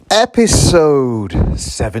Episode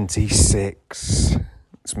 76.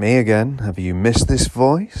 It's me again. Have you missed this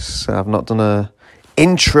voice? I've not done a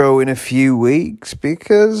intro in a few weeks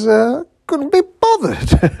because I couldn't be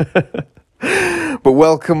bothered. But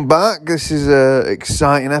welcome back. This is an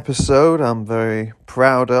exciting episode I'm very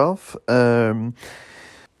proud of.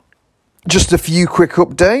 Just a few quick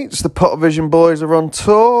updates. The Pottervision boys are on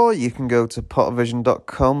tour. You can go to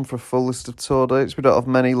pottervision.com for a full list of tour dates. We don't have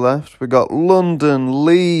many left. We got London,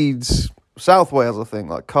 Leeds, South Wales, I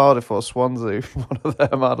think, like Cardiff or Swansea. One of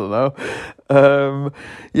them, I don't know.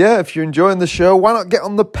 If you're enjoying the show, why not get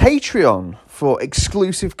on the Patreon for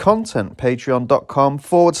exclusive content?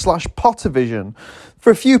 Patreon.com/Pottervision. For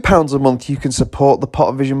a few pounds a month, you can support the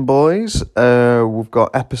Pottervision boys. We've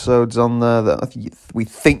got episodes on there that we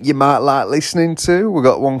think you might like listening to. We've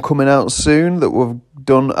got one coming out soon that we've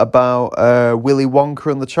done about Willy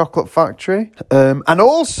Wonka and the Chocolate Factory. And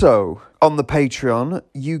also, on the Patreon,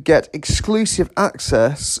 you get exclusive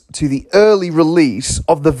access to the early release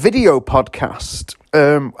of the video podcast.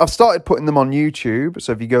 I've started putting them on YouTube,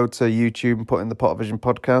 so if you go to YouTube and put in the Pottervision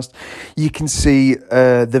podcast, you can see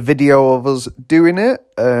the video of us doing it,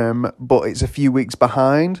 but it's a few weeks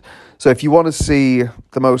behind. So if you want to see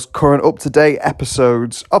the most current up-to-date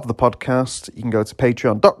episodes of the podcast, you can go to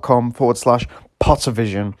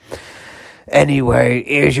patreon.com/Pottervision. Anyway,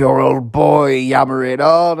 here's your old boy yammering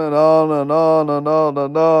on and on and on and on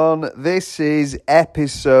and on. This is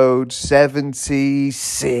episode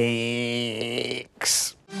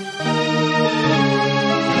 76.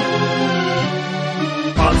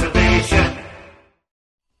 Pottervision.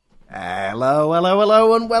 Hello,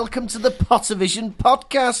 and welcome to the Pottervision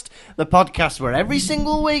podcast. The podcast where every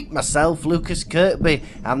single week, myself, Lucas Kirkby,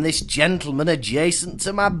 and this gentleman adjacent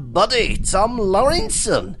to my buddy, Tom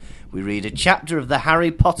Lawrenson, we read a chapter of the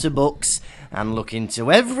Harry Potter books and look into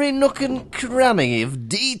every nook and cranny of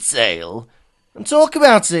detail and talk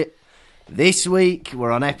about it. This week,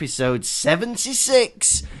 we're on episode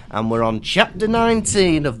 76, and we're on chapter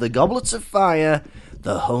 19 of The Goblet of Fire,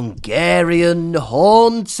 The Hungarian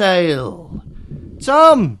Horntail.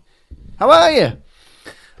 Tom, how are you?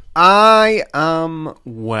 I am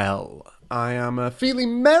well. I am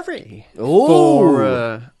feeling merry.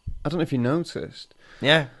 Oh! I don't know if you noticed.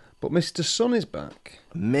 Yeah. But Mr. Sun is back.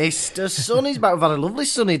 Mr. Sun is back. We've had a lovely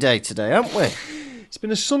sunny day today, haven't we? It's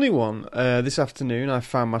been a sunny one. This afternoon, I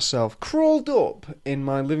found myself crawled up in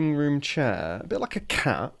my living room chair, a bit like a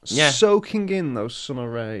cat, soaking in those summer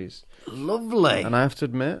rays. Lovely. And I have to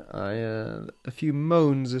admit, a few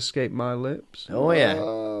moans escaped my lips. Oh, yeah.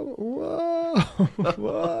 Whoa.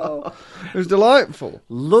 It was delightful.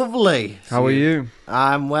 Lovely. How are you?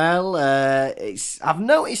 I'm well. I've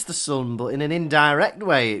noticed the sun, but in an indirect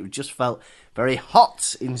way. It just felt very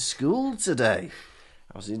hot in school today.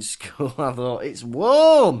 I was in school, I thought, it's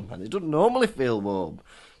warm, and it doesn't normally feel warm.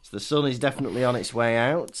 So the sun is definitely on its way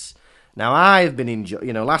out. Now, I've been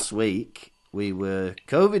enjoying, last week, we were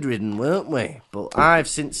COVID-ridden, weren't we? But I've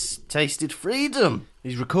since tasted freedom.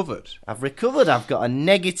 He's recovered. I've recovered. I've got a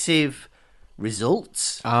negative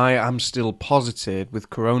result. I am still positive with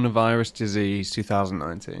coronavirus disease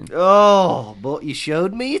 2019. Oh, but you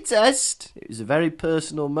showed me your test. It was a very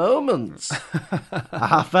personal moment.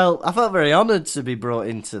 I felt very honoured to be brought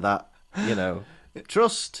into that,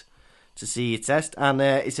 trust to see your test. And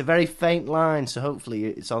it's a very faint line, so hopefully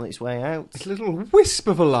it's on its way out. It's a little wisp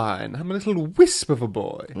of a line. I'm a little wisp of a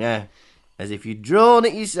boy. Yeah, as if you'd drawn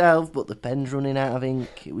it yourself, but the pen's running out of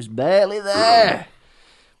ink. It was barely there.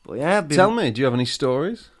 But yeah, Tell me, do you have any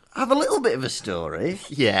stories? I have a little bit of a story.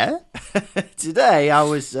 Yeah. Today I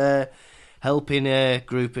was helping a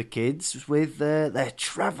group of kids with their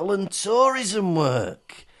travel and tourism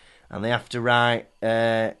work. And they have to write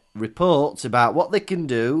reports about what they can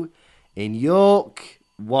do in York,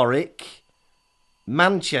 Warwick,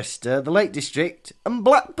 Manchester, the Lake District, and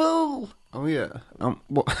Blackpool. Oh, yeah.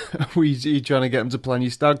 What were you trying to get them to plan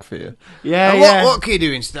your stag for you? Yeah, What can you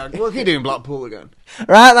do in stag? What can you do in Blackpool again?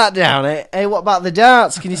 Write that down. Hey, what about the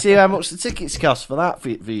darts? Can you see how much the tickets cost for that for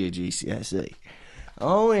your GCSE?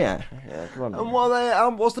 Oh, yeah. Come on. And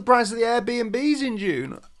what's the price of the Airbnbs in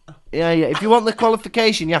June? Yeah. If you want the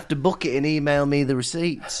qualification, you have to book it and email me the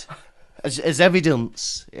receipts as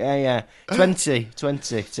evidence. Yeah. 20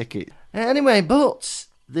 tickets. Anyway, but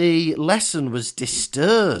the lesson was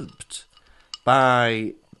disturbed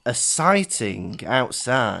by a sighting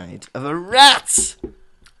outside of a rat.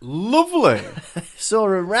 Lovely. Saw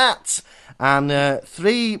a rat, and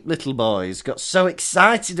 3 little boys got so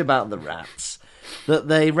excited about the rat that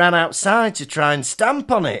they ran outside to try and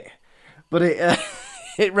stamp on it, but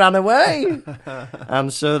it ran away.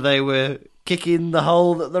 And so they were kicking the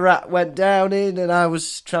hole that the rat went down in, and I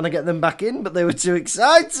was trying to get them back in, but they were too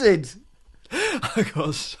excited. I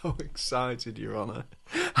got so excited, Your Honour.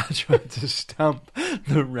 I tried to stamp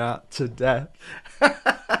the rat to death.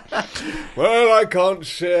 Well, I can't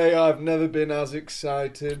say I've never been as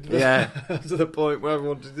excited. Yeah. To the point where I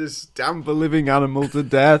wanted to stamp a living animal to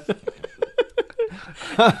death.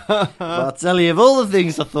 But I'll tell you, of all the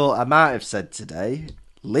things I thought I might have said today,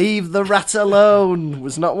 leave the rat alone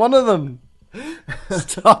was not one of them.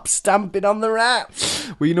 Stop stamping on the rat.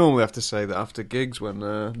 Well, you normally have to say that after gigs when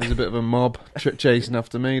there's a bit of a mob chasing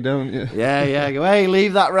after me, don't you? Yeah. Go, hey,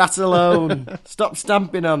 leave that rat alone. Stop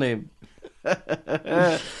stamping on him.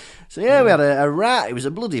 So, yeah, we had a rat. It was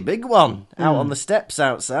a bloody big one out on the steps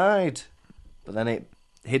outside. But then it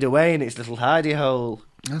hid away in its little hidey hole.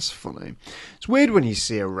 That's funny. It's weird when you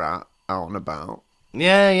see a rat out and about.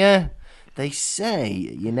 Yeah. They say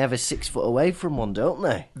you're never 6 foot away from one, don't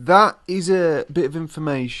they? That is a bit of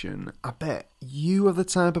information. I bet you are the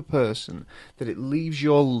type of person that it leaves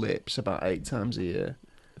your lips about 8 times a year.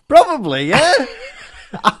 Probably, yeah.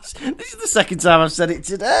 This is the second time I've said it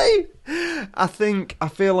today. I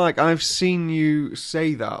feel like I've seen you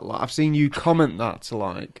say that. Like, I've seen you comment that to,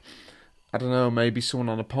 like, I don't know, maybe someone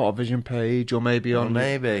on a Pot Vision page, or maybe on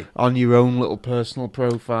your own little personal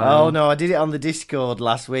profile. Oh no, I did it on the Discord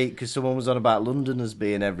last week because someone was on about Londoners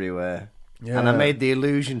being everywhere, and I made the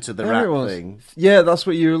allusion to the rat thing. Yeah, that's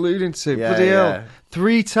what you're alluding to. Yeah, Bloody hell,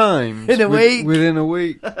 3 times in a week, within a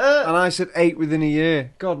week, and I said 8 within a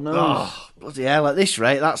year. God knows. Oh, bloody hell! At this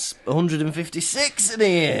rate, that's 156 in a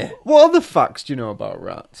year. What other facts do you know about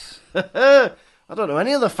rats? I don't know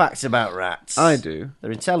any other facts about rats. I do.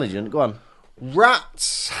 They're intelligent. Go on.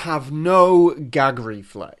 Rats have no gag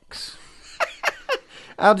reflex.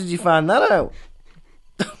 How did you find that out?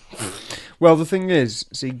 Well, the thing is,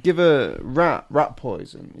 see, give a rat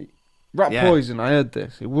poison. Poison, I heard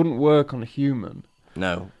this. It wouldn't work on a human.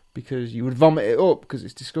 No. Because you would vomit it up because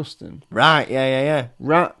it's disgusting. Right, yeah.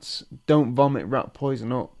 Rats don't vomit rat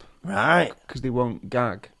poison up. Right. Because they won't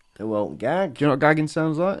gag. They won't gag. Do you know what gagging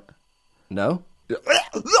sounds like? No.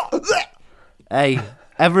 Hey,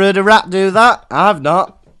 ever heard a rat do that? I've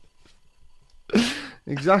not.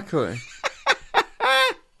 Exactly.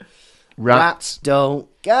 Rats don't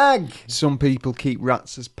gag. Some people keep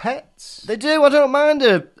rats as pets. They do. I don't mind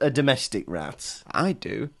a domestic rat. I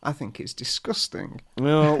do. I think it's disgusting.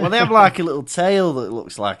 Well, they have like a little tail that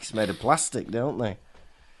looks like it's made of plastic, don't they?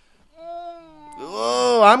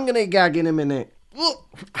 Oh, I'm going to gag in a minute.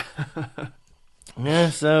 Yeah,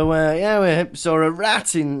 so, we saw a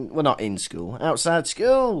rat not in school, outside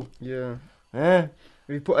school. Yeah. Yeah. Have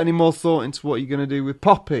you put any more thought into what you're going to do with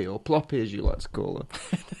Poppy, or Ploppy as you like to call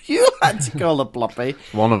her? You like to call her Ploppy.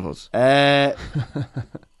 One of us. I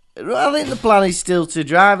think the plan is still to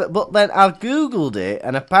drive it, but then I Googled it,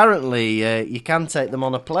 and apparently you can take them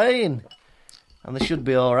on a plane, and they should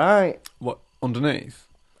be all right. What, underneath?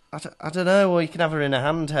 I don't know, or you can have her in a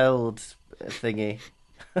handheld thingy.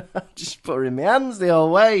 Just put her in my hands the whole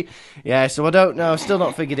way. Yeah, so I don't know. I've still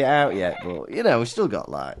not figured it out yet, but, we've still got,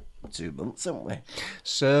 2 months, haven't we?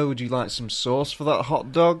 So, would you like some sauce for that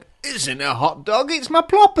hot dog? Isn't a hot dog, it's my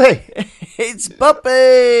Ploppy! It's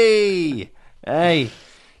Puppy! Hey,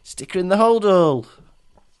 stick her in the hold.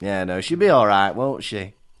 Yeah, no, she'll be alright, won't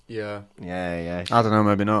she? Yeah. Yeah. I don't know,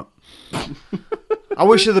 maybe not. I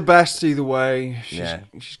wish her the best either way.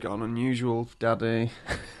 She's got an unusual daddy.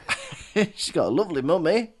 She's got a lovely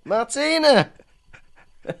mummy, Martina.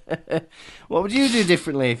 What would you do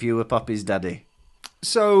differently if you were Poppy's daddy?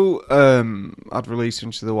 So, I'd release her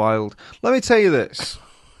into the wild. Let me tell you this.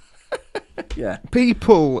 Yeah.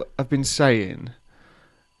 People have been saying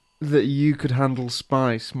that you could handle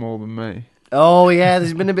spice more than me. Oh, yeah,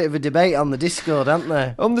 there's been a bit of a debate on the Discord, hasn't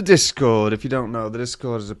there? On the Discord, if you don't know, the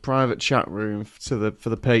Discord is a private chat room for the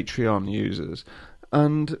Patreon users.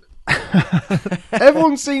 And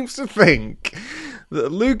everyone seems to think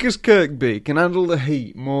that Lucas Kirkby can handle the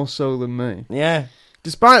heat more so than me. Yeah.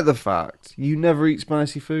 Despite the fact you never eat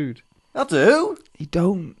spicy food. I do. You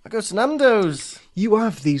don't. I go to Nando's. You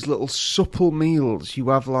have these little supple meals. You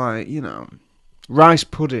have, rice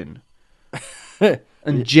pudding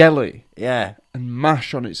and jelly. Yeah. And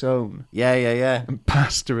mash on its own. Yeah. And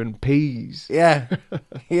pasta and peas. Yeah.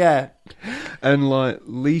 And,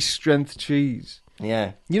 least strength cheese.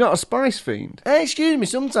 Yeah. You're not a spice fiend. Hey, excuse me,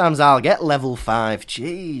 sometimes I'll get level 5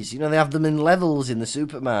 cheese. They have them in levels in the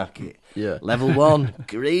supermarket. Yeah. Level 1,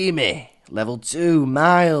 creamy. Level 2,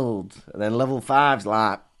 mild. And then level 5's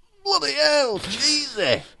like, bloody hell,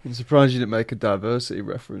 cheesy. I'm surprised you didn't make a diversity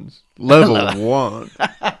reference. Level 1.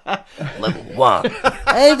 Level 1.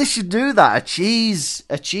 Hey, they should do that.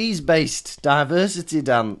 A cheese-based diversity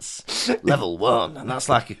dance. Level 1. And that's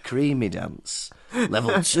like a creamy dance.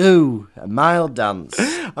 Level 2. A mild dance.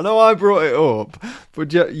 I know I brought it up,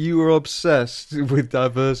 but yet you were obsessed with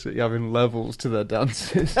diversity having levels to their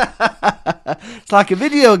dances. It's like a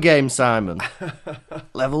video game, Simon.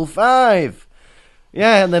 Level 5.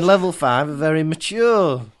 Yeah, and then level 5, a very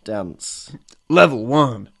mature dance. Level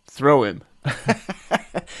 1, throw him.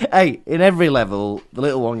 Hey, in every level, the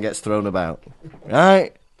little one gets thrown about.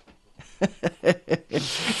 Right?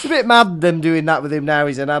 It's a bit mad them doing that with him now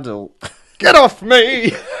he's an adult. Get off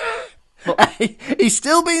me! Hey, he's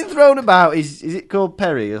still being thrown about. Is it called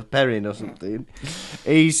Perrin or something?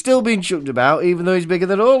 He's still being chucked about, even though he's bigger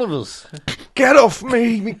than all of us. Get off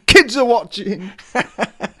me! My kids are watching!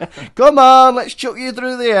 Come on, let's chuck you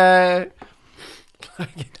through the air.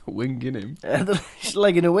 Winging him. He's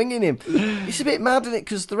legging a wing in him. It's a bit mad, isn't it?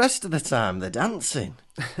 Because the rest of the time they're dancing.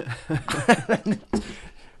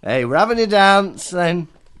 Hey, we're having a dance, then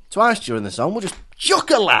twice during the song we'll just chuck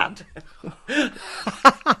a lad.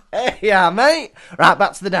 Hey, yeah, mate. Right,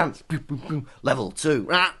 back to the dance. Boom, boom, boom. Level 2.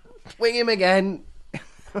 Right, wing him again.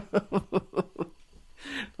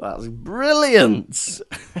 That's brilliant.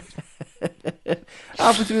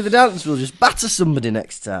 Halfway through the dance, we'll just batter somebody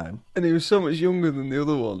next time. And he was so much younger than the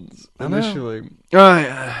other ones initially.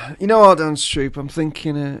 Right, you know our dance troupe, I'm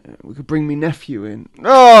thinking we could bring me nephew in.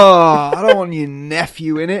 Oh, I don't want your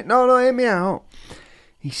nephew in it. No, hear me out.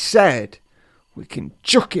 He said we can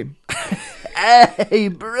chuck him. Hey,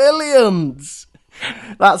 brilliant.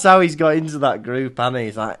 That's how he's got into that group, hasn't he?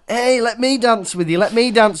 He's like, hey, let me dance with you,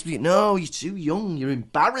 No, you're too young, you're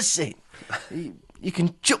embarrassing. You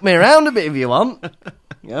can chuck me around a bit if you want.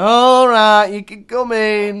 All right, you can come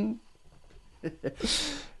in.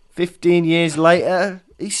 15 years later,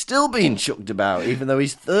 he's still being chucked about, even though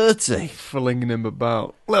he's 30. Flinging him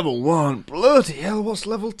about. Level 1. Bloody hell, what's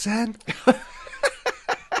level 10?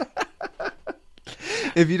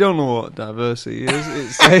 If you don't know what diversity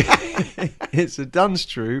is, it's a dance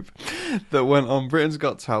troupe that went on Britain's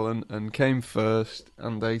Got Talent and came first,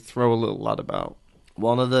 and they throw a little lad about.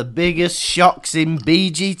 One of the biggest shocks in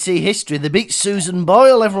BGT history. They beat Susan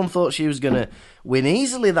Boyle. Everyone thought she was going to win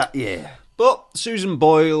easily that year. But Susan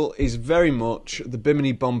Boyle is very much the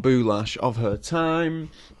Bimini Bombulash of her time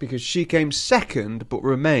because she came second but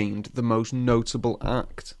remained the most notable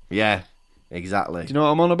act. Yeah, exactly. Do you know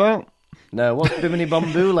what I'm on about? No, what's Bimini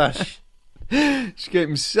Bombulash? She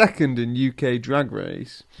came second in UK Drag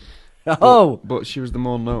Race. Oh! But she was the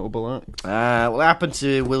more notable act. What happened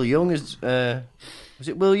to Will Young? Was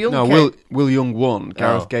it Will Young? No, Will Young won.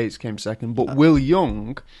 Gareth Gates came second. But Will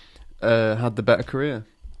Young had the better career.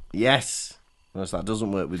 Yes. Well, that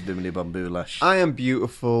doesn't work with Bimini Bombulash. I am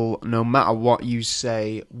beautiful no matter what you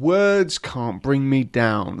say. Words can't bring me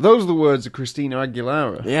down. Those are the words of Christina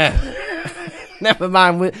Aguilera. Yeah. Never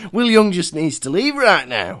mind. Will Young just needs to leave right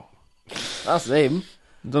now. That's him.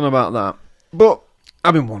 Don't know about that. But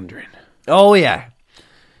I've been wondering. Oh, yeah.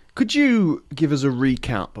 Could you give us a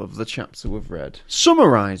recap of the chapter we've read?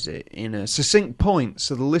 Summarise it in a succinct point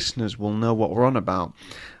so the listeners will know what we're on about.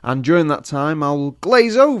 And during that time, I'll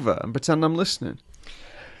glaze over and pretend I'm listening.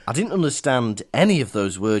 I didn't understand any of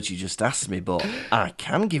those words you just asked me, but I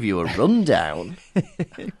can give you a rundown.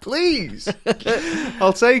 Please.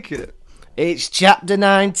 I'll take it. It's chapter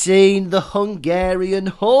 19, the Hungarian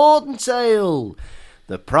Horntail.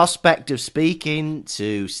 The prospect of speaking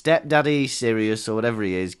to stepdaddy, Sirius, or whatever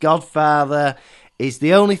he is, Godfather, is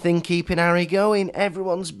the only thing keeping Harry going.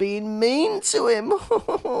 Everyone's being mean to him.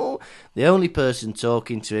 The only person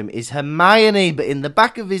talking to him is Hermione, but in the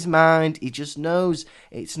back of his mind, he just knows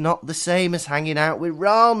it's not the same as hanging out with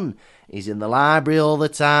Ron. He's in the library all the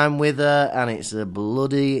time with her, and it's a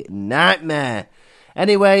bloody nightmare.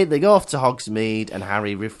 Anyway, they go off to Hogsmeade, and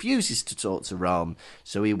Harry refuses to talk to Ron,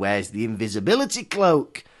 so he wears the invisibility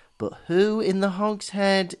cloak. But who in the Hog's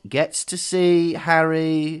Head gets to see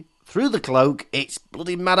Harry through the cloak? It's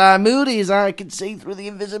bloody Mad-Eye Moody, as I can see through the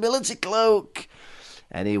invisibility cloak.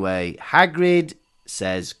 Anyway, Hagrid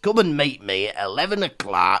says, come and meet me at 11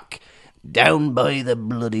 o'clock down by the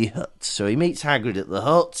bloody hut. So he meets Hagrid at the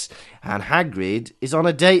hut, and Hagrid is on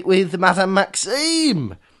a date with Madame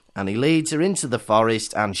Maxime. And he leads her into the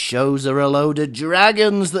forest and shows her a load of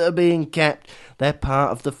dragons that are being kept. They're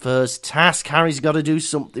part of the first task. Harry's got to do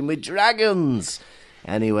something with dragons.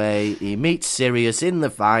 Anyway, he meets Sirius in the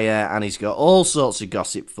fire and he's got all sorts of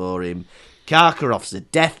gossip for him. Karkaroff's a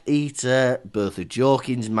Death Eater. Bertha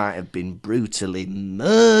Jorkins might have been brutally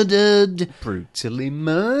murdered. Brutally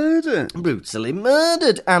murdered. Brutally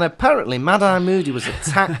murdered. And apparently Mad-Eye Moody was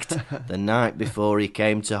attacked the night before he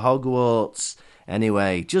came to Hogwarts.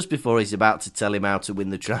 Anyway, just before he's about to tell him how to win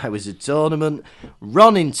the Triwizard Tournament,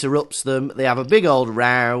 Ron interrupts them. They have a big old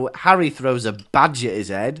row. Harry throws a badge at his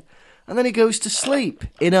head. And then he goes to sleep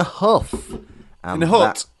in a huff. In a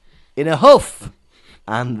hut? In a huff.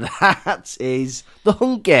 And that is the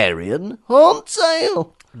Hungarian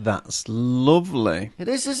Horntail. That's lovely. It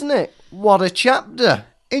is, isn't it? What a chapter.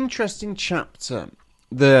 Interesting chapter.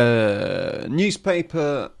 The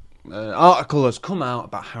newspaper article has come out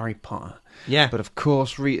about Harry Potter. Yeah. But of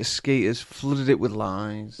course, Rita Skeeter's flooded it with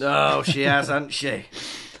lies. Oh, she has, hasn't she?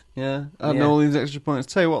 Yeah. And all these extra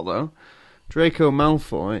points. Tell you what, though. Draco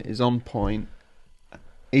Malfoy is on point.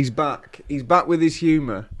 He's back. He's back with his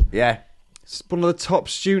humour. Yeah. He's one of the top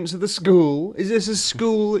students of the school. Is this a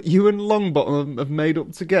school that you and Longbottom have made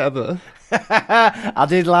up together? I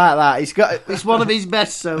did like that. It's one of his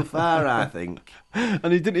best so far, I think.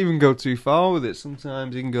 And he didn't even go too far with it.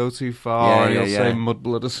 Sometimes he can go too far and he'll say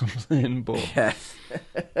mudblood or something. But Yeah.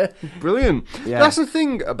 brilliant. Yeah. That's the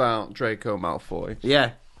thing about Draco Malfoy.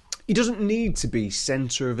 Yeah. He doesn't need to be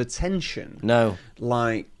centre of attention. No.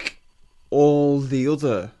 Like all the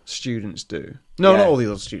other students do. No, Yeah. not all the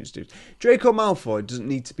other students do. Draco Malfoy doesn't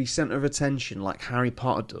need to be centre of attention like Harry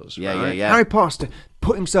Potter does. Yeah, right? yeah. Harry Potter has to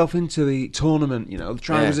put himself into the tournament, the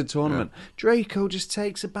Triwizard Yeah, Tournament. Draco just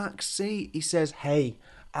takes a back seat. He says, hey,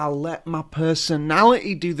 I'll let my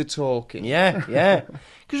personality do the talking. Yeah, yeah.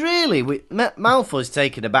 Because really, Malfoy's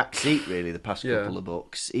taken a back seat, really, the past Yeah. couple of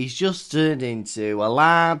books. He's just turned into a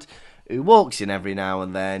lad who walks in every now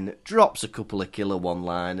and then, drops a couple of killer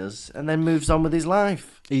one-liners, and then moves on with his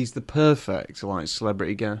life. He's the perfect,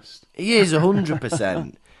 celebrity guest. He is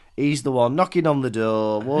 100%. He's the one knocking on the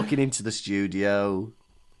door, walking into the studio,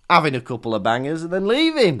 having a couple of bangers, and then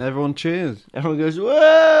leaving. Everyone cheers. Everyone goes,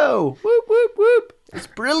 whoa, whoop, whoop, whoop. It's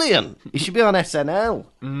brilliant. He should be on SNL.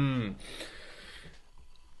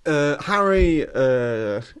 Harry,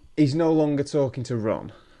 he's no longer talking to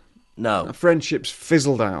Ron. No. Friendship's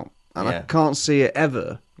fizzled out, and I Yeah. can't see it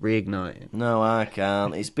ever reigniting. No, I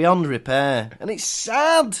can't. It's beyond repair. And it's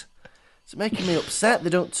sad. It's making me upset they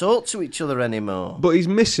don't talk to each other anymore. But he's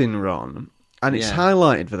missing Ron, and it's Yeah.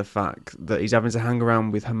 highlighted for the fact that he's having to hang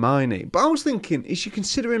around with Hermione. But I was thinking, he should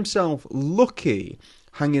consider himself lucky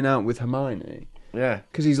hanging out with Hermione. Yeah.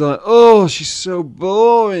 Because he's like, oh, she's so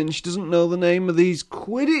boring. She doesn't know the name of these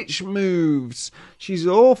Quidditch moves. She's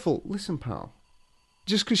awful. Listen, pal.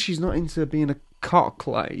 Just because she's not into being a cock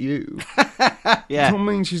like you, Yeah. don't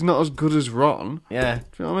mean she's not as good as Ron. Yeah.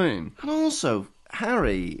 Do you know what I mean? And also,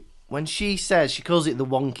 Harry, when she says, she calls it the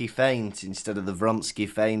wonky feint instead of the Vronsky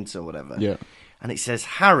feint or whatever. Yeah. And it says,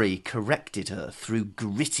 Harry corrected her through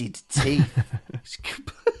gritted teeth.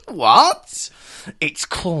 What? It's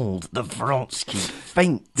called the Vronsky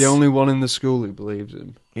feint. The only one in the school who believes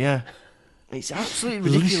him. Yeah. It's absolutely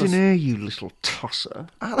ridiculous. Listen here, you little tosser.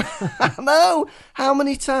 I know. How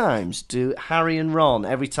many times do Harry and Ron,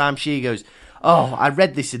 every time she goes, oh, I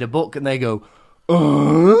read this in a book, and they go,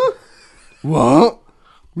 what?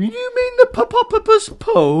 You mean the Papopopus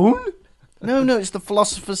Pone? No, it's the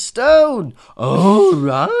Philosopher's Stone. Oh,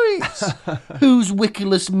 right. Who's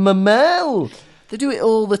Wickless Mamel? They do it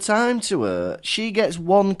all the time to her. She gets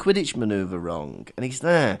one Quidditch manoeuvre wrong, and he's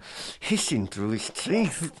there, hissing through his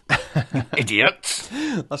teeth. Idiot.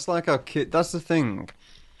 That's like our kid. That's the thing.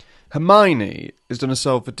 Hermione has done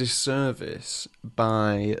herself a disservice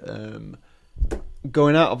by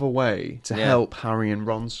going out of her way to help Harry and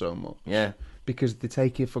Ron so much. Yeah. Because they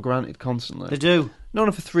take it for granted constantly. They do. Known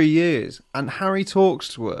her for 3 years, and Harry talks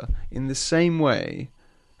to her in the same way.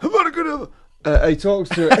 He talks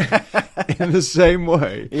to her in the same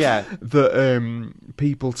way that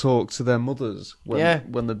people talk to their mothers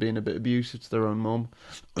when they're being a bit abusive to their own mum.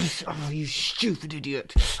 Oh, you stupid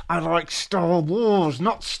idiot. I like Star Wars,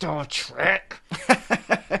 not Star Trek.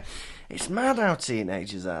 It's mad how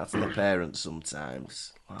teenagers are to their parents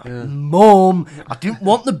sometimes. Like, Mum, I didn't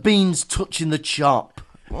want the beans touching the chop.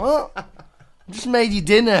 What? I just made you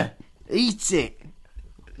dinner. Eat it.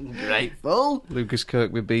 Grateful. Lucas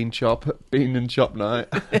Kirkby bean and chop night.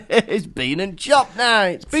 It's bean and chop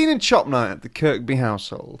night. Bean and chop night at the Kirkby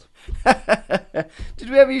household. Did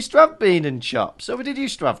we ever used to have bean and chops? So we did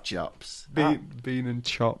used to have chops. Bean and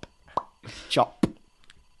chop. Chop.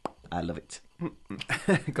 I love it.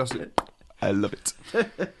 Gossip. I love it.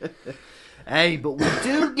 Hey, but we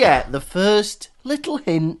do get the first little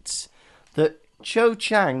hint that Cho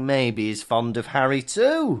Chang maybe is fond of Harry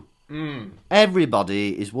too.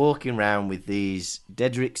 Everybody is walking around with these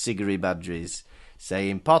Dedrick Sigary badges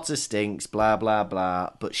saying Potter stinks, blah, blah, blah,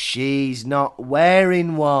 but she's not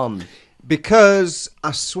wearing one. Because,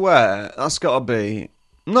 I swear, that's got to be,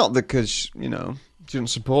 not because, she doesn't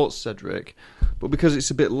support Cedric, but because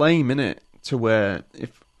it's a bit lame, innit, to wear,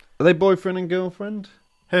 are they boyfriend and girlfriend?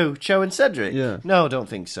 Who, Cho and Cedric? Yeah. No, I don't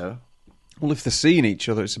think so. Well, if they're seeing each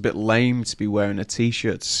other, it's a bit lame to be wearing a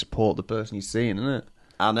T-shirt to support the person you're seeing, isn't it?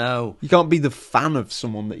 I know. You can't be the fan of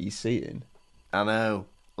someone that you're seeing. I know.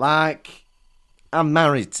 Like, I'm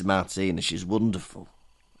married to Martina. She's wonderful.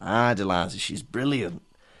 I idolise her. She's brilliant.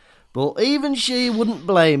 But even she wouldn't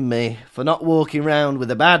blame me for not walking around with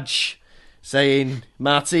a badge saying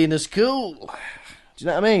Martina's cool. Do you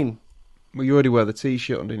know what I mean? Well, you already wear the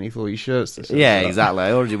T-shirt underneath all your shirts. That says Yeah, that. exactly.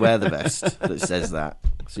 I already wear the vest that says that.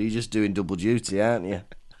 So you're just doing double duty, aren't you?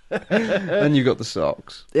 And you've got the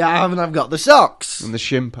socks. Yeah, and I've got the socks. And the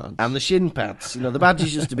shin pads. And the shin pads. The badge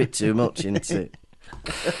is just a bit too much, isn't it?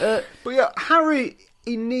 But yeah, Harry,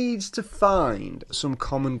 he needs to find some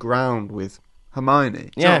common ground with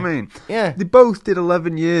Hermione. Do you know what I mean? Yeah. They both did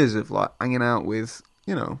 11 years of, hanging out with,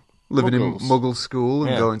 living Muggles. in Muggle school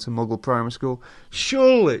and Yeah. going to Muggle primary school.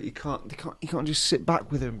 Surely you can't just sit back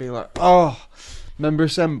with him and be like, oh, member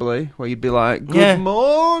assembly, where you'd be like, good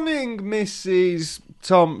morning, Mrs.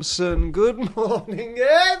 Thompson. Good morning,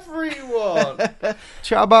 everyone.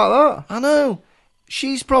 Chat about that. I know.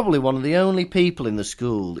 She's probably one of the only people in the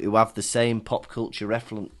school who have the same pop culture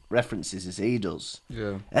references as he does.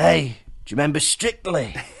 Yeah. Hey, do you remember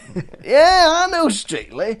Strictly? Yeah, I know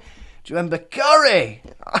Strictly. Do you remember Corrie?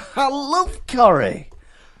 I love Corrie.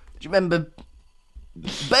 Do you remember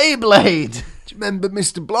Beyblade? Do you remember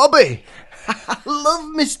Mr. Blobby? I love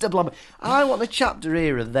Mr. Blobby. I want a chapter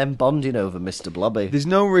here of them bonding over Mr. Blobby. There's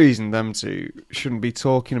no reason them two shouldn't be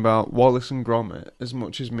talking about Wallace and Gromit as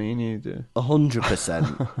much as me and you do.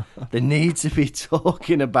 100%. They need to be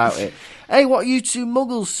talking about it. Hey, what are you two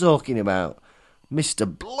muggles talking about? Mr.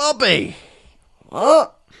 Blobby.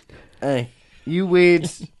 What? Hey, you weird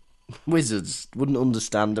wizards wouldn't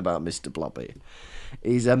understand about Mr. Blobby.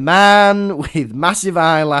 He's a man with massive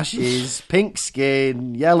eyelashes, pink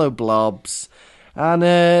skin, yellow blobs, and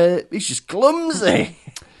he's just clumsy.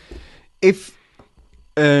 If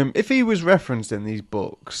he was referenced in these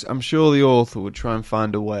books, I'm sure the author would try and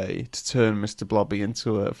find a way to turn Mr. Blobby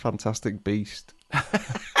into a fantastic beast.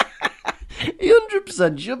 He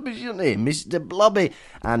 100% should be, shouldn't he? Mr. Blobby.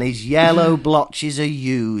 And his yellow blotches are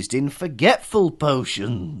used in forgetful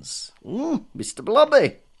potions. Mr.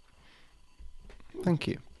 Blobby. Thank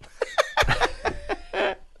you.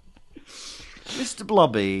 Mr.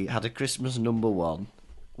 Blobby had a Christmas #1.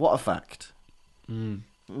 What a fact. Did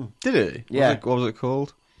he? Yeah. What was it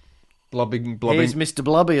called? Blobbing, Here's Mr.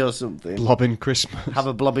 Blobby or something. Blobbing Christmas. Have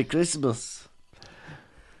a blobby Christmas.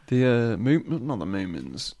 The not the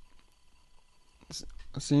Moomins.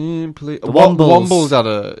 Simply The Wombles. Wombles had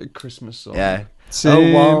a Christmas song. Yeah.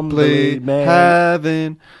 Simply Wombly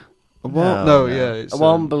having it's a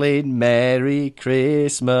Wombly Merry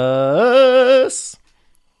Christmas.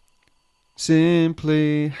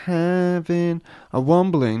 Simply having a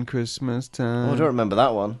wombling Christmas time. Oh, I don't remember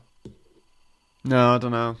that one. No, I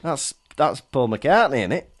don't know. That's Paul McCartney,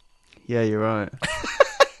 isn't it? Yeah, you're right.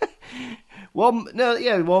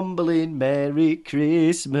 Wombling Merry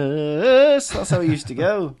Christmas. That's how it used to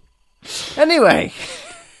go. Anyway.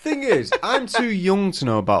 Thing is, I'm too young to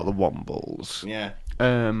know about the Wombles. Yeah.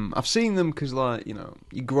 I've seen them because,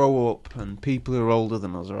 you grow up and people who are older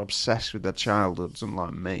than us are obsessed with their childhoods,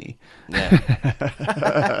 unlike me. Yeah.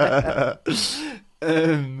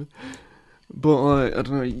 But, I don't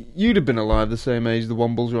know, you'd have been alive the same age the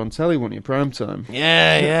Wombles were on telly, weren't you, prime time?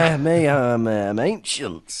 Yeah, me, I'm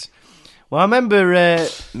ancient. Well, I remember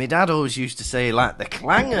my dad always used to say, the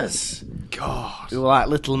clangers. God. They were like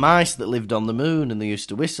little mice that lived on the moon and they used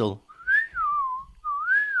to whistle.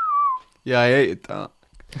 Yeah, I hated that.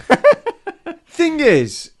 Thing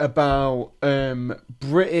is, about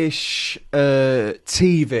British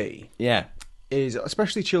TV, Yeah. is,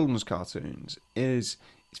 especially children's cartoons, it's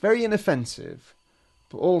very inoffensive,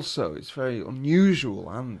 but also it's very unusual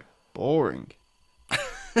and boring.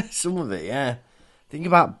 Some of it, yeah. Think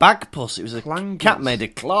about Bagpuss. It was a Clangers. cat made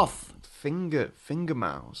of cloth. Finger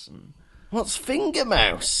mouse, and What's Finger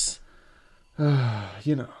Mouse?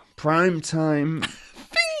 prime time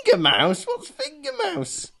Finger Mouse? What's Finger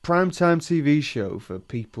Mouse? TV show for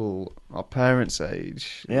people our parents'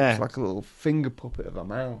 age. Yeah. It's like a little finger puppet of a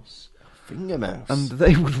mouse. Finger Mouse. And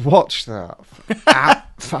they would watch that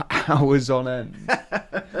for hours on end.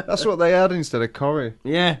 That's what they had instead of Corrie.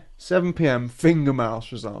 Yeah. 7 p.m. Finger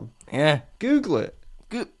Mouse was on. Yeah. Google it.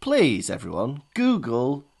 Please, everyone,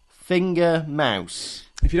 Google finger mouse.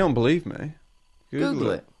 If you don't believe me,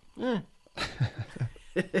 Google it. Yeah.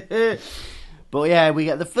 But yeah, we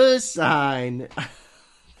get the first sign.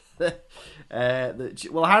 Harry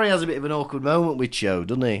has a bit of an awkward moment with Cho,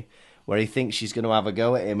 doesn't he? Where he thinks she's going to have a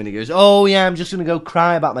go at him, and he goes, "Oh yeah, I'm just going to go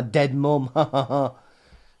cry about my dead mum."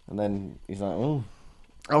 And then he's like, "Oh,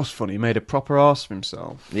 that was funny." He made a proper arse of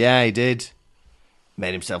himself. Yeah, he did.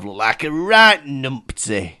 Made himself look like a right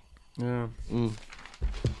numpty. Yeah.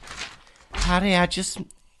 Harry, I just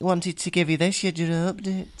wanted to give you this. You dropped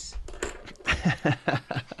it.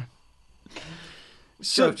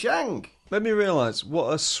 So Chang, let me realise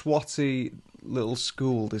what a swatty little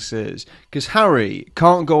school this is, because Harry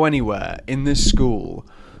can't go anywhere in this school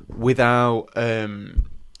without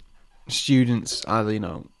students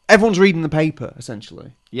either, everyone's reading the paper,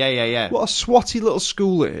 essentially. Yeah. What a swatty little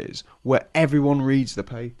school it is, where everyone reads the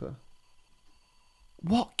paper.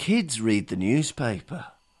 What kids read the newspaper?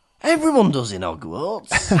 Everyone does in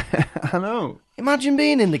Hogwarts. I know. Imagine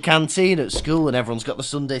being in the canteen at school and everyone's got the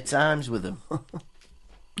Sunday Times with them.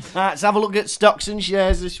 Right, let's have a look at stocks and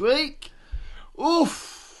shares this week.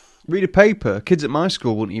 Oof. Read a paper. Kids at my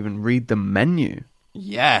school wouldn't even read the menu.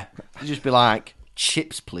 Yeah. They'd just be like,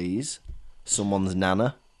 chips, please. Someone's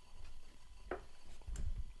nana.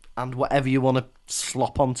 And whatever you want to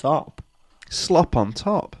slop on top. Slop on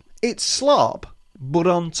top? It's slop, but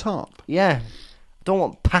on top. Yeah. I don't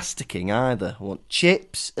want pasta king either. I want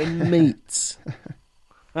chips and meats.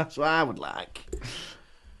 That's what I would like.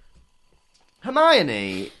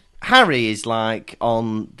 Harry is like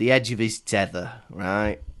on the edge of his tether,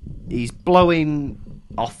 right? He's blowing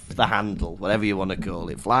off the handle, whatever you want to call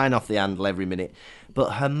it, flying off the handle every minute.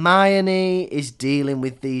 But Hermione is dealing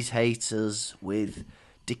with these haters with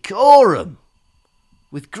decorum,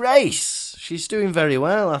 with grace. She's doing very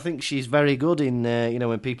well. I think she's very good in,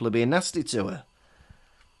 when people are being nasty to her.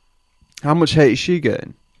 How much hate is she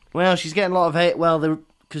getting? Well, she's getting a lot of hate. Well,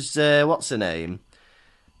 because what's her name?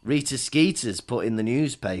 Rita Skeeter's put in the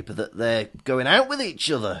newspaper that they're going out with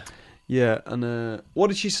each other. Yeah, and what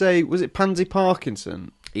did she say? Was it Pansy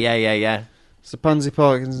Parkinson? Yeah. So Pansy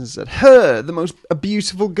Parkinson said, "Her, the most a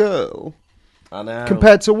beautiful girl." I know.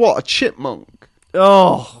 Compared to what? A chipmunk?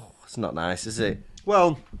 Oh, it's not nice, is it?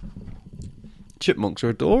 Well, chipmunks are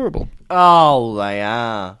adorable. Oh, they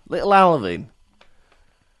are. Little Alvin.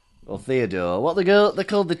 Or Theodore. What they're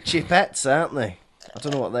called the Chipettes, aren't they? I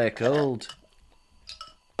don't know what they're called.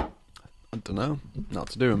 I don't know. Not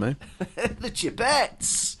to do with me. The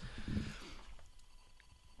Chipettes.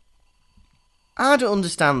 I don't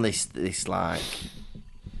understand this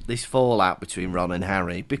fallout between Ron and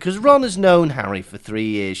Harry, because Ron has known Harry for 3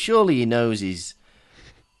 years. Surely he knows he's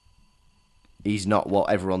not what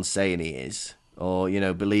everyone's saying he is, or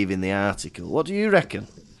believe in the article. What do you reckon?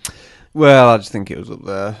 Well, I just think it was up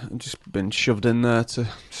there. Just been shoved in there to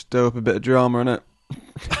stir up a bit of drama, innit?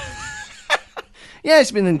 Yeah,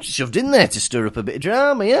 it's been shoved in there to stir up a bit of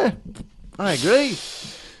drama, yeah. I agree.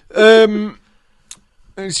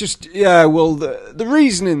 It's just, yeah, well, the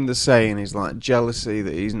reasoning they're saying is like jealousy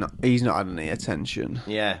that he's not had any attention.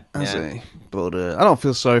 Yeah. Has he? But I don't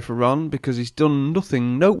feel sorry for Ron because he's done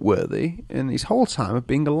nothing noteworthy in his whole time of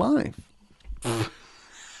being alive.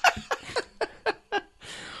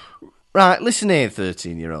 Right, listen here,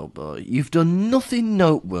 13-year-old boy. You've done nothing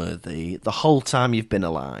noteworthy the whole time you've been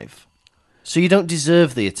alive. So you don't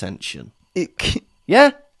deserve the attention.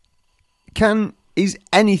 Yeah? Can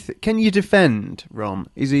you defend Ron?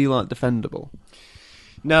 Is he, defendable?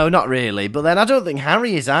 No, not really. But then I don't think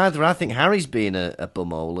Harry is either. I think Harry's being a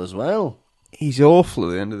bumhole as well. He's awful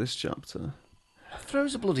at the end of this chapter.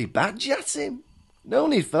 Throws a bloody badge at him. No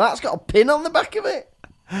need for that. It's got a pin on the back of it.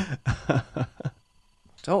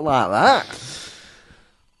 Don't like that.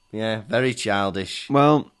 Yeah, very childish.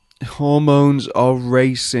 Well, hormones are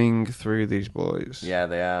racing through these boys. Yeah,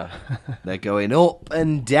 they are. They're going up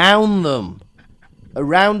and down them.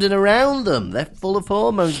 Around and around them. They're full of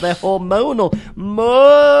hormones. They're hormonal.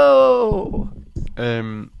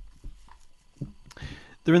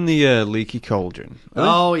 They're in the leaky cauldron.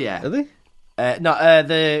 Oh, yeah. Are they? I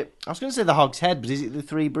was going to say the Hog's Head, but is it the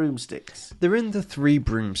Three Broomsticks? They're in the Three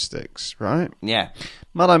Broomsticks, right? Yeah.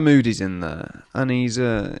 Mad-Eye Moody's in there, and he's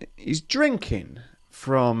drinking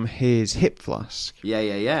from his hip flask.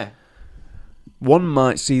 Yeah. One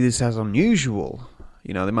might see this as unusual.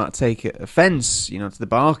 They might take offence, to the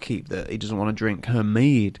barkeep that he doesn't want to drink her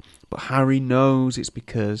mead. But Harry knows it's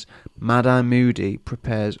because Mad-Eye Moody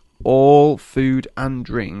prepares all food and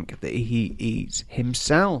drink that he eats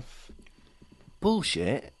himself.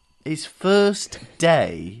 Bullshit. his first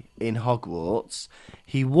day in Hogwarts,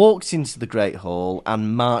 he walks into the Great Hall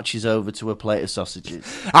and marches over to a plate of sausages.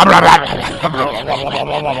 Was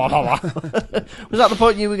that the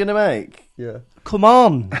point you were going to make? Yeah. Come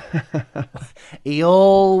on. He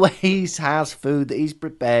always has food that he's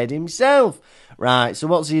prepared himself. Right, so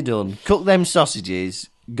what's he done? Cooked them sausages,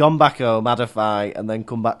 gone back home, had a fight, and then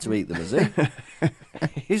come back to eat them, has he?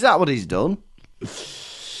 Is that what he's done?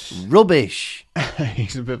 Rubbish.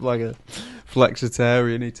 He's a bit like a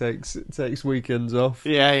flexitarian. He takes weekends off.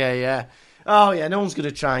 Yeah. Oh, yeah, no one's going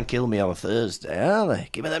to try and kill me on a Thursday, are they?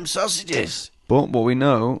 Give me them sausages. But what we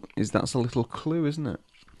know is that's a little clue, isn't it?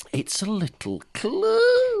 It's a little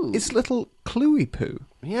clue. It's a little cluey poo.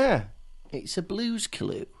 Yeah, it's a blues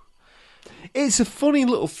clue. It's a funny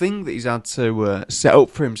little thing that he's had to set up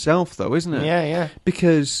for himself, though, isn't it? Yeah.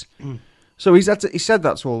 Because... So he said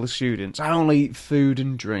that to all the students. I only eat food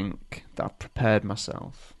and drink that I've prepared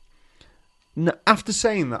myself. After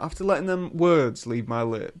saying that, after letting them words leave my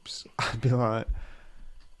lips, I'd be like,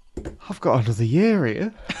 I've got another year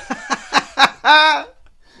here. I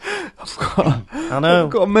know.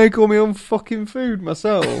 I've got to make all my own fucking food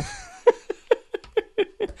myself.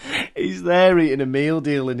 He's there eating a meal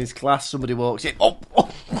deal in his class. Somebody walks in,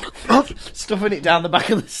 stuffing it down the back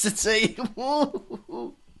of the settee.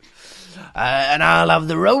 And I'll have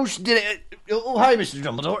the roast dinner. Oh, hi, Mr.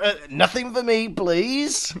 Dumbledore. Nothing for me,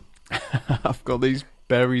 please. I've got these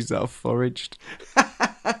berries that I've foraged.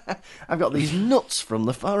 I've got these nuts from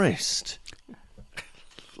the forest.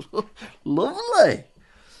 Lovely.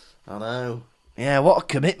 I know. Yeah, what a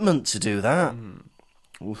commitment to do that.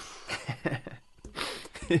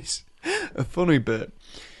 It's a funny bit.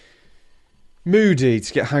 Moody,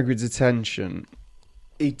 to get Hagrid's attention,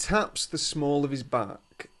 he taps the small of his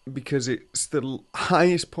back because it's the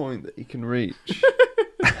highest point that he can reach.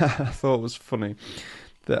 I thought it was funny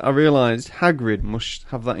that I realised Hagrid must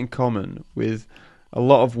have that in common with a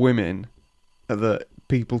lot of women, that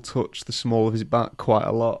people touch the small of his back quite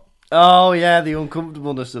a lot. Oh, yeah, the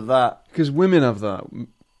uncomfortableness of that. Because women have that.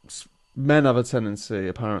 Men have a tendency,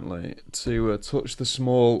 apparently, to touch the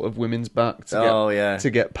small of women's back to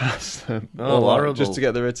get past them. Oh, horrible. Just to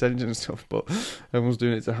get their attention and stuff. But everyone's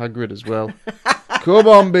doing it to Hagrid as well. Come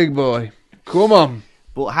on, big boy. Come on.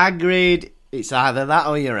 But Hagrid, it's either that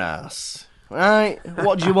or your ass. Right?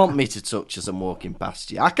 What do you want me to touch as I'm walking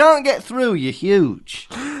past you? I can't get through, you're huge.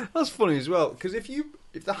 That's funny as well, because if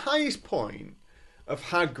the highest point of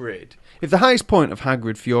Hagrid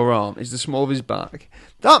for your arm is the small of his back,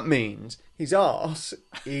 that means his arse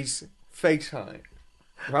is face height,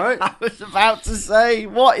 right? I was about to say,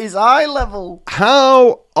 what is eye level?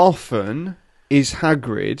 How often is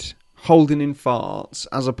Hagrid holding in farts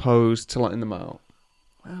as opposed to letting them out?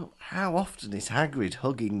 Well, how often is Hagrid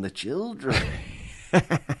hugging the children?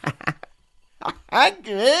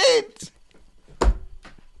 Hagrid!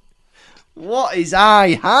 What is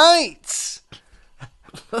eye height?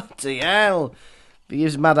 Bloody hell. If he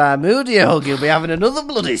gives Mad Eye Moody a hug, he'll be having another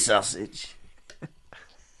bloody sausage.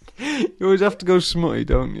 You always have to go smutty,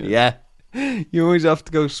 don't you? Yeah. You always have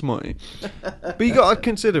to go smutty. But you got to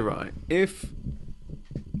consider, right, if...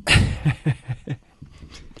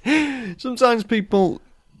 Sometimes people...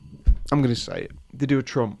 I'm going to say it. They do a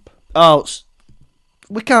trump. Oh,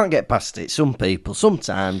 we can't get past it. Some people,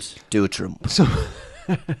 sometimes, do a trump.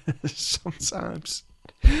 Sometimes.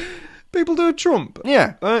 People do a trump.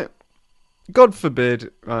 Yeah. Right? God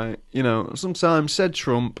forbid, right, sometimes said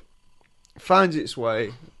trump finds its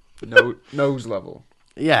way nose level.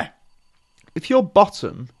 Yeah. If your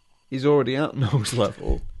bottom is already at nose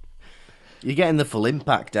level... You're getting the full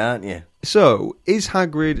impact, aren't you? So, is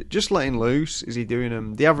Hagrid just letting loose? Is he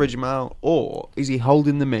doing the average amount? Or is he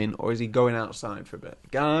holding them in? Or is he going outside for a bit?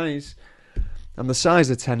 Guys, I'm the size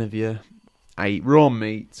of 10 of you. I eat raw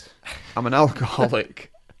meat. I'm an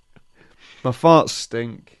alcoholic. My farts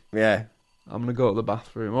stink. Yeah. I'm going to go to the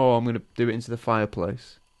bathroom. Or I'm going to do it into the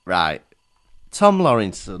fireplace. Right. Tom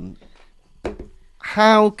Lawrenson,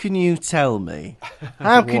 how can you tell me?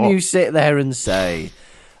 How can you sit there and say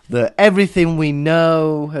that everything we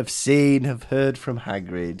know, have seen, have heard from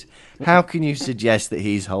Hagrid, how can you suggest that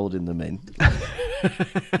he's holding them in?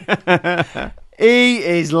 He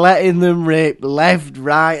is letting them rip left,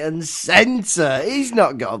 right and centre. He's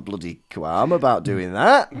not got a bloody qualm about doing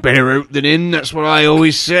that. Better out than in, that's what I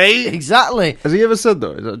always say. Exactly. Has he ever said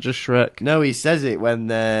that? Is that just Shrek? No, he says it when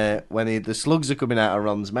the slugs are coming out of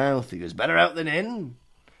Ron's mouth. He goes, better out than in.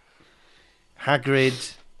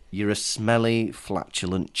 Hagrid, you're a smelly,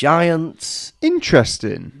 flatulent giant.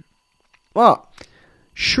 Interesting. What?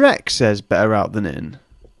 Shrek says better out than in,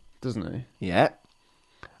 doesn't he? Yeah.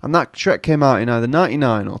 And that Shrek came out in either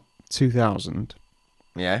 99 or 2000.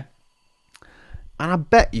 Yeah. And I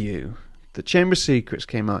bet you the Chamber of Secrets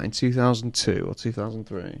came out in 2002 or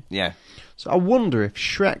 2003. Yeah. So I wonder if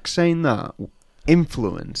Shrek saying that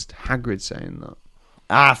influenced Hagrid saying that.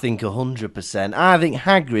 I think 100%. I think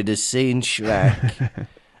Hagrid has seen Shrek.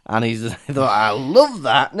 And he's thought, I love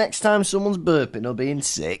that. Next time someone's burping or being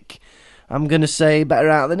sick, I'm going to say better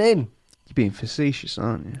out than in. You're being facetious,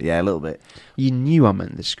 aren't you? Yeah, a little bit. You knew I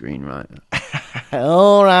meant the screenwriter.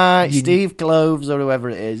 All right, Steve Cloves or whoever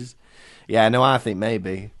it is. Yeah, no, I think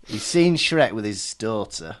maybe. He's seen Shrek with his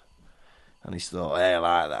daughter. And he's thought, hey, I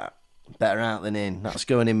like that. Better out than in. That's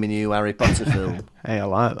going in my new Harry Potter film. Hey, I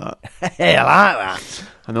like that. Hey, I like that.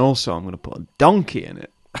 And also, I'm going to put a donkey in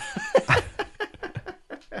it.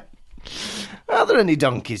 Are there any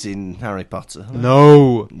donkeys in Harry Potter?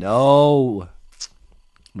 No. No.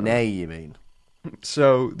 Nay, you mean?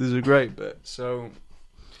 So, there's a great bit. So,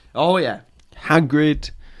 Oh, yeah.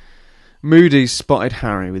 Hagrid, Moody's spotted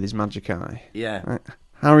Harry with his magic eye. Yeah. Right.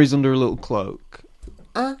 Harry's under a little cloak.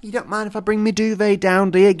 You don't mind if I bring my duvet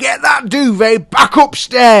down, do you? Get that duvet back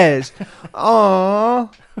upstairs!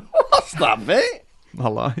 Aww. What's that bit? My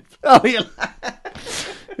life. Oh, you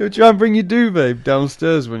You try and bring your duvet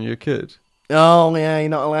downstairs when you're a kid. Oh, yeah, you're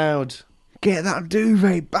not allowed. Get that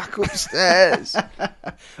duvet back upstairs.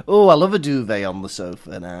 Oh, I love a duvet on the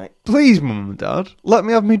sofa at night. Please, Mum and Dad, let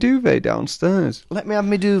me have my duvet downstairs. Let me have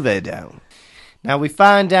my duvet down. Now, we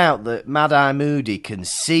find out that Mad-Eye Moody can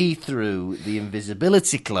see through the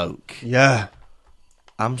invisibility cloak. Yeah.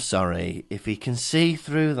 I'm sorry, if he can see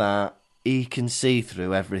through that, he can see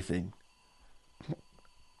through everything.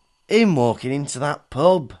 Him walking into that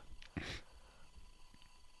pub,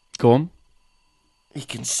 Go on. he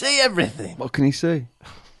can see everything. What can he see?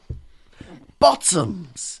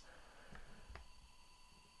 Bottoms.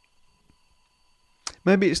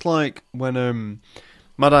 Maybe it's like when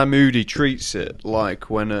Mad-Eye Moody treats it like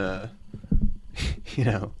when you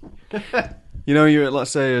know you're at,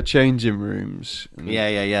 let's say, a changing rooms. And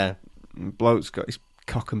Yeah. and bloke's got his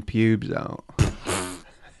cock and pubes out.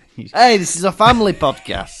 Hey, this is a family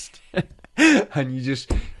podcast. And you're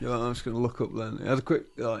like, I'm just going to look up then. He has a quick,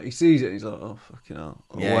 like, he sees it and he's like, oh, fucking hell.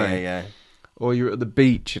 Away. Yeah. Or you're at the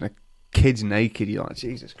beach and a kid's naked. You're like,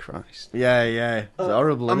 Jesus Christ. Yeah. It's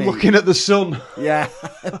horrible, I'm isn't it? looking at the sun. Yeah,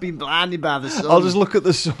 I've been blinded by the sun. I'll just look at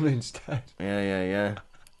the sun instead. Yeah.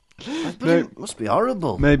 But it must be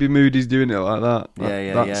horrible. Maybe Moody's doing it like that.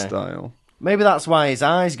 Yeah. That style. Maybe that's why his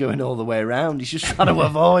eye's going all the way around. He's just trying to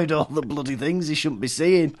avoid all the bloody things he shouldn't be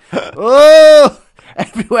seeing. Oh!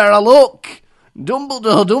 Everywhere I look.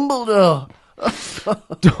 Dumbledore.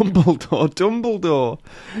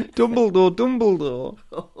 Dumbledore.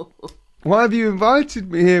 Why have you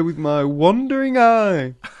invited me here with my wandering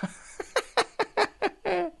eye?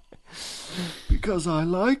 Because I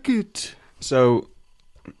like it. So,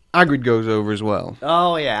 Hagrid goes over as well.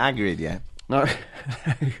 Oh, yeah, Hagrid, yeah. No,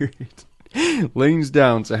 Hagrid leans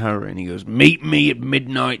down to Harry and he goes, meet me at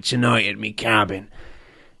midnight tonight at me cabin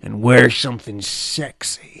and wear something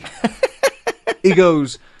sexy. He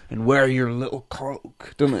goes, and wear your little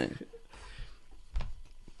cloak, doesn't he?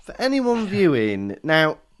 For anyone viewing,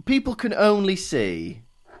 now, people can only see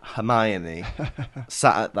Hermione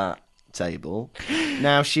sat at that table.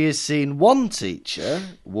 Now, she has seen one teacher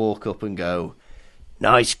walk up and go,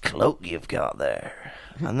 nice cloak you've got there.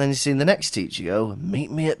 And then you've seen the next teacher go, meet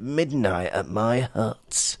me at midnight at my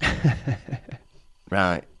hut.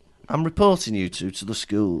 Right. I'm reporting you two to the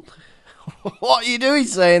school. What are you doing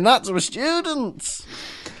saying that to a student?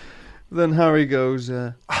 Then Harry goes,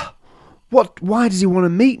 why does he want to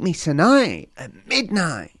meet me tonight at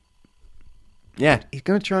midnight? Yeah. He's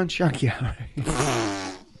going to try and shag you, Harry.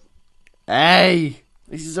 Hey,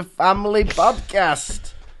 this is a family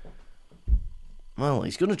podcast. Well,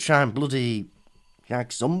 he's going to try and bloody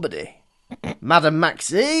shag somebody. Madam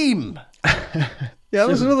Maxime. Yeah,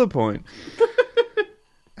 that's another point.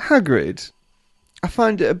 Hagrid, I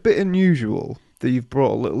find it a bit unusual that you've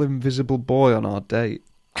brought a little invisible boy on our date.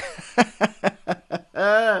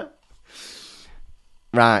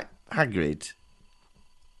 Right, Hagrid.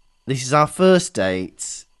 This is our first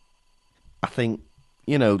date. I think,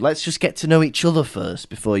 let's just get to know each other first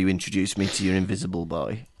before you introduce me to your invisible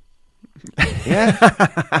boy.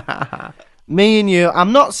 Yeah? Me and you,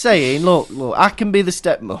 I'm not saying, look, I can be the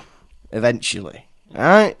stepmom eventually,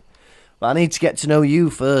 alright? But I need to get to know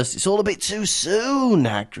you first. It's all a bit too soon,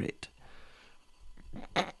 Hagrid.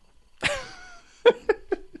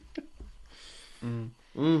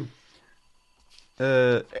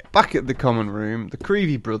 Back at the common room, the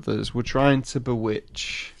Creevy brothers were trying to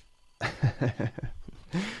bewitch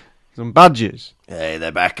Some badgers. Hey,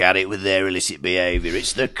 they're back at it with their illicit behaviour.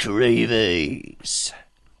 It's the Creevies.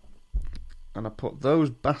 And I put those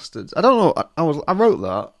bastards. I don't know. I wrote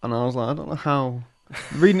that, and I was like, I don't know how.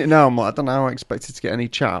 Reading it now, I'm like, I don't know how I expected to get any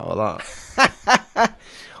chat out of that.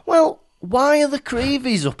 Well, why are the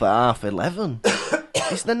Creevies up at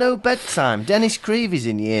 11:30? Is there no bedtime? Dennis Creevy's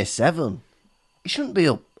in year 7. He shouldn't be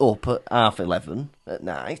up at 11:30 at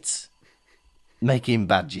night making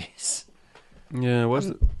badges. Yeah, where's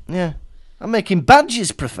it? Yeah. I'm making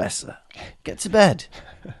badges, Professor. Get to bed.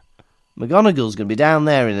 McGonagall's going to be down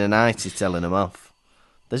there in a nightie telling them off.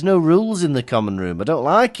 There's no rules in the common room. I don't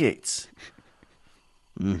like it.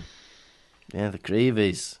 Yeah, the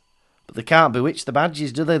Creevies. But they can't bewitch the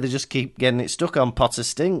badges, do they? They just keep getting it stuck on Potter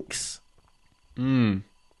Stinks. Bad,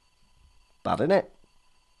 innit?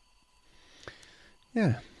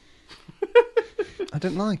 Yeah. I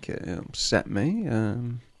didn't like it. It upset me.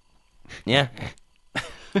 Yeah.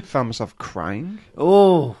 Found myself crying.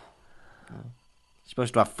 Oh. You're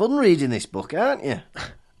supposed to have fun reading this book, aren't you?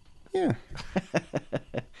 Yeah.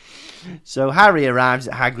 So Harry arrives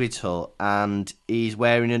at Hagrid's hut and he's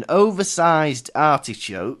wearing an oversized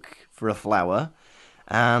artichoke for a flower,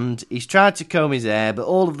 and he's tried to comb his hair, but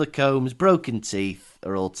all of the comb's broken teeth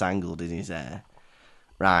are all tangled in his hair.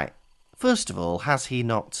 Right. First of all, has he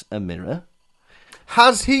not a mirror?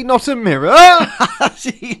 Has he not a mirror? Has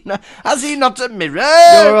he not a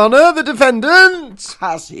mirror? Your Honour, the defendant!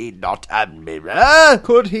 Has he not a mirror?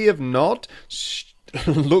 Could he have not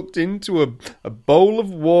looked into a bowl of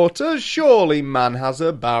water? Surely man has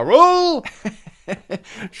a barrel.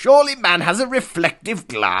 Surely man has a reflective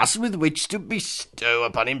glass with which to bestow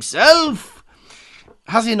upon himself.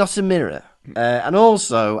 Has he not a mirror? And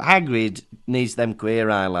also, Hagrid needs them queer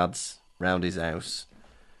eye lads round his house.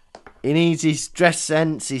 He needs his dress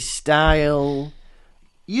sense, his style.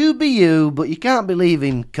 You be you, but you can't be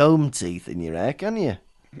leaving comb teeth in your hair, can you?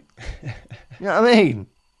 You know what I mean?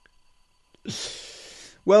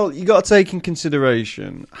 Well, you got to take in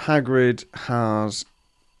consideration, Hagrid has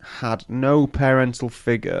had no parental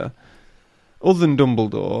figure other than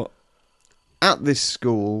Dumbledore at this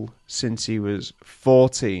school since he was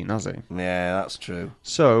 14, has he? Yeah, that's true.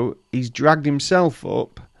 So he's dragged himself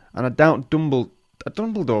up, and I doubt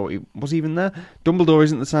Dumbledore was even there. Dumbledore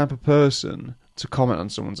isn't the type of person to comment on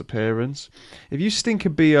someone's appearance. If you stink a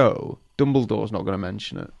BO, Dumbledore's not going to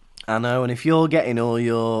mention it. I know, and if you're getting all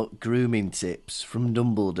your grooming tips from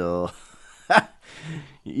Dumbledore,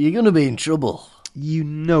 you're going to be in trouble. You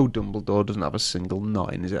know Dumbledore doesn't have a single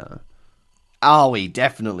knot in his hair. Oh, he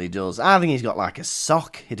definitely does. I think he's got like a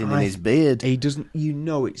sock hidden in his beard. He doesn't. You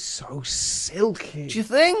know it's so silky. Do you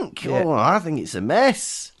think? Yeah. Oh, I think it's a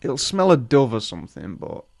mess. It'll smell of dove or something,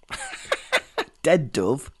 but... Dead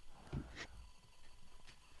dove.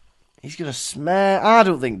 He's going to smell... I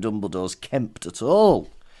don't think Dumbledore's kempt at all.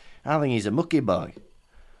 I think he's a mucky boy.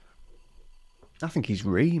 I think he's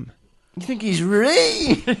Reem. You think he's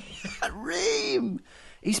Reem? Reem.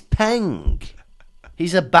 He's Peng.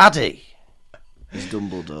 He's a baddie. He's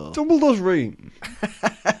Dumbledore. Dumbledore's Reem.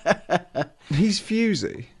 He's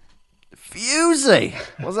Fusey. Fusey?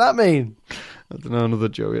 What's that mean? I don't know, another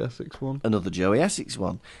Joey Essex one. Another Joey Essex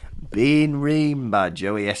one. Being Ream by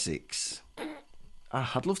Joey Essex.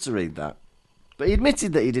 I'd love to read that. But he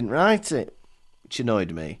admitted that he didn't write it, which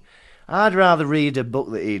annoyed me. I'd rather read a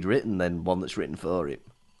book that he'd written than one that's written for him.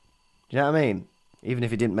 Do you know what I mean? Even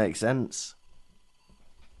if it didn't make sense.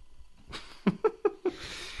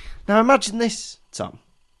 Now imagine this, Tom.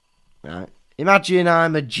 Right? Imagine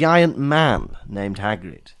I'm a giant man named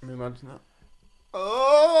Hagrid. Can you imagine that?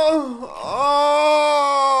 All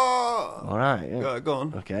right. Yeah. Go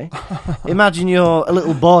on. Okay. Imagine you're a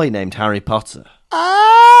little boy named Harry Potter.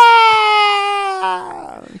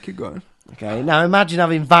 Keep going. Okay. Now imagine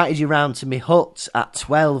I've invited you round to my hut at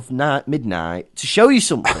midnight to show you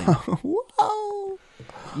something. Wow.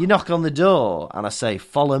 You knock on the door and I say,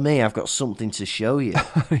 "Follow me. I've got something to show you."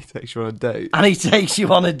 He takes you on a date. And he takes you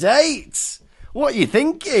on a date. What are you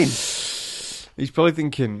thinking? He's probably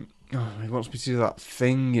thinking, oh, he wants me to do that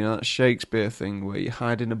thing, you know, that Shakespeare thing where you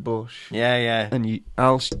hide in a bush. Yeah. And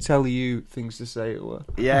I'll tell you things to say to her.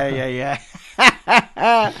 Yeah.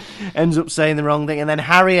 Ends up saying the wrong thing, and then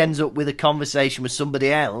Harry ends up with a conversation with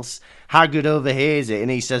somebody else. Hagrid overhears it, and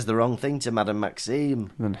he says the wrong thing to Madame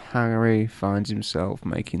Maxime. Then Harry finds himself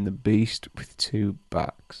making the beast with two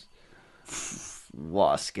backs.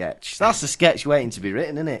 What a sketch. That's a sketch waiting to be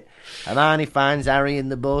written, isn't it? Hermione finds Harry in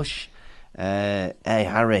the bush. Hey,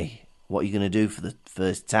 Harry, what are you going to do for the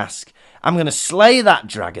first task? I'm going to slay that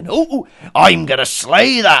dragon. Oh, I'm going to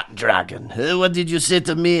slay that dragon. What did you say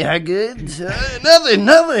to me, Hagrid?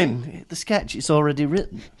 Nothing. The sketch is already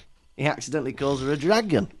written. he accidentally calls her a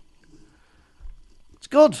dragon. It's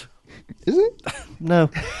good. Is it? No.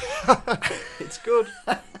 It's good.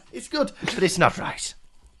 It's good, but it's not right.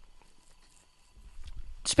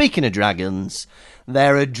 Speaking of dragons,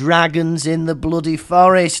 there are dragons in the bloody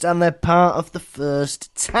forest, and they're part of the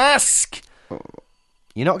first task.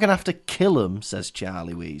 You're not going to have to kill them, says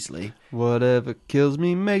Charlie Weasley. Whatever kills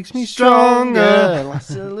me makes me stronger.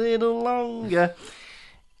 Lasts a little longer.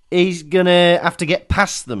 He's going to have to get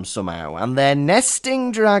past them somehow, and they're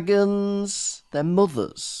nesting dragons. They're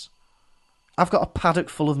mothers. I've got a paddock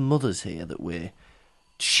full of mothers here that we're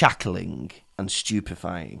shackling and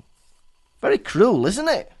stupefying. Very cruel, isn't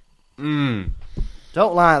it?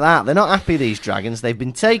 Don't like that. They're not happy, these dragons. They've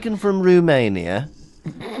been taken from Romania.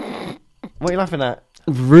 What are you laughing at?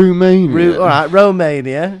 Romania. All right,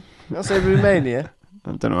 Romania. I'll say Romania.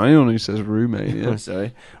 I don't know anyone who says Romania. I'm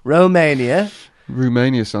sorry. Romania.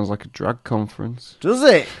 Romania sounds like a drag conference. Does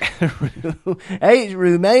it? Hey, it's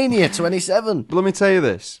Romania 27. But let me tell you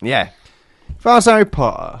this. Yeah. If I was Harry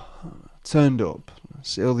Potter, turned up,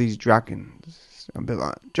 see all these dragons, I'd be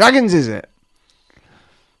like, dragons is it?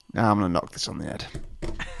 Nah, I'm going to knock this on the head.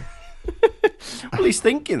 Well, he's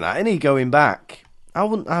thinking that, isn't he, going back?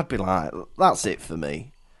 I'd be like, that's it for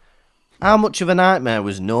me. How much of a nightmare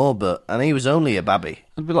was Norbert? And he was only a babby.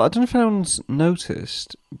 I'd be like, I don't know if anyone's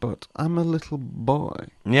noticed, but I'm a little boy.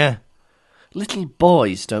 Yeah. Little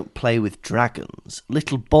boys don't play with dragons.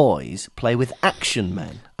 Little boys play with action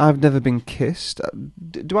men. I've never been kissed.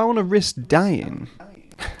 Do I want to risk dying?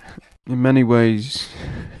 In many ways,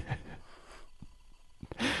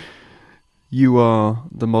 you are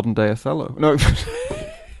the modern day Othello. No.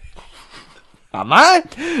 Am I?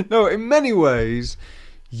 No, in many ways,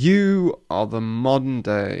 you are the modern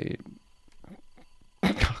day...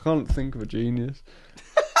 I can't think of a genius.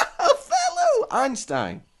 Othello!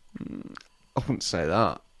 Einstein. I wouldn't say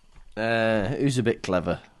that. Who's a bit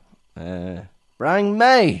clever? Brian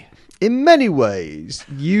May. In many ways,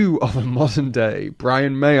 you are the modern day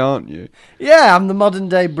Brian May, aren't you? Yeah, I'm the modern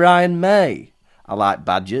day Brian May. I like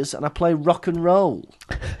badgers and I play rock and roll.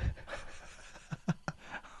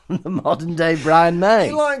 I'm the modern day Brian May.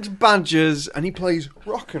 He likes badgers and he plays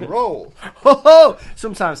rock and roll. Ho ho!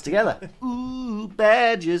 Sometimes together. Ooh,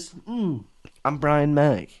 badgers. I'm Brian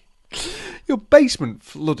May. Your basement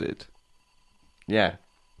flooded. Yeah.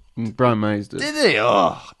 Brian May's did. Did he?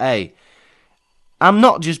 Oh, hey. I'm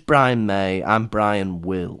not just Brian May, I'm Brian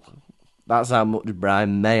Will. That's how much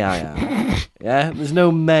Brian May I am. Yeah? There's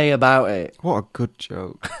no May about it. What a good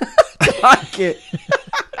joke. I like it.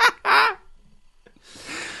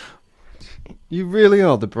 You really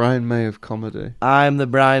are the Brian May of comedy. I'm the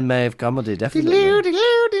Brian May of comedy, definitely.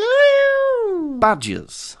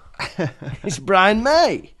 Badgers. It's Brian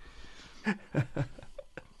May.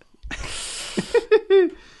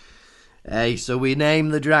 Hey, so we name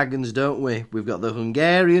the dragons, don't we? We've got the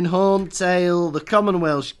Hungarian Horntail, the common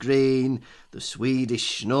Welsh Green, the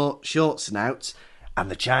Swedish Short Snout,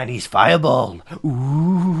 and the Chinese Fireball.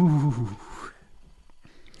 Ooh.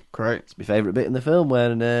 Great. It's my favourite bit in the film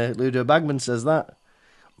when Ludo Bagman says that.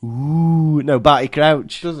 Ooh. No, Barty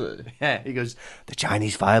Crouch. Does it? Yeah, he goes, the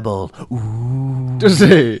Chinese Fireball. Ooh. Does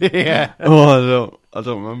he? Yeah. Oh, I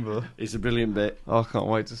don't remember. It's a brilliant bit. Oh, I can't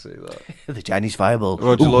wait to see that. The Chinese Fireball.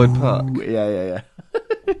 Roger Lloyd Park. Yeah.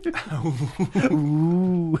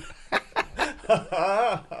 Ooh.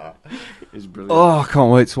 It's brilliant. Oh, I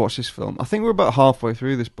can't wait to watch this film. I think we're about halfway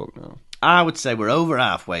through this book now. I would say we're over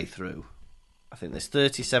halfway through. I think there's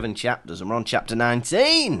 37 chapters and we're on chapter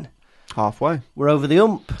 19. Halfway. We're over the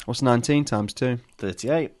hump. What's 19 times 2?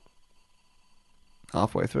 38.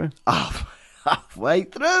 Halfway through. Halfway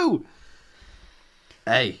through.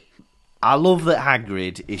 Hey, I love that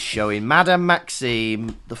Hagrid is showing Madame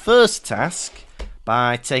Maxime the first task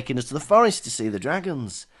by taking us to the forest to see the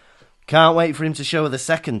dragons. Can't wait for him to show her the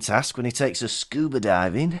second task when he takes us scuba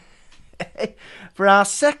diving. For our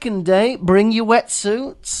second date, bring your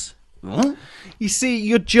wetsuits. Huh? You see,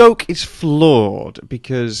 your joke is flawed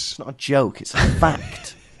because... It's not a joke, it's a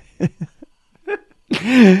fact.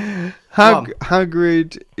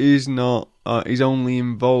 Hagrid is not... he's only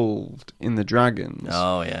involved in the dragons.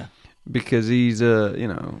 Oh, yeah. Because he's,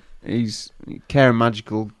 he's caring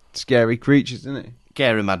magical, scary creatures, isn't he?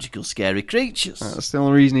 Scary, magical, scary creatures. That's the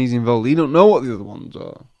only reason he's involved. You don't know what the other ones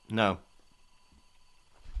are. No.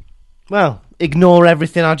 Well, ignore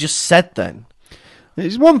everything I just said then.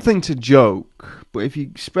 It's one thing to joke, but if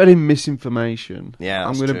you're spreading misinformation,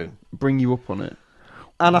 I'm going to bring you up on it.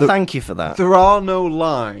 And I thank you for that. There are no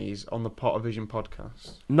lies on the Pottervision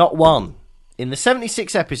podcast. Not one. In the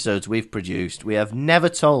 76 episodes we've produced, we have never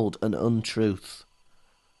told an untruth.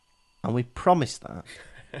 And we promise that.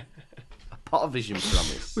 Pottervision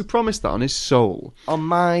promise. We promised that on his soul. On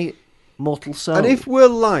my mortal soul. And if we're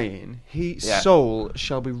lying, his soul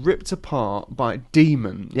shall be ripped apart by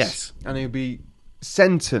demons. Yes. And he'll be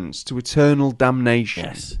sentenced to eternal damnation.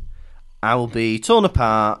 Yes. I will be torn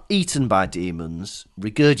apart, eaten by demons,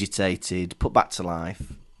 regurgitated, put back to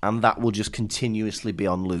life, and that will just continuously be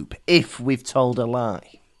on loop if we've told a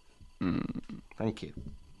lie. Thank you.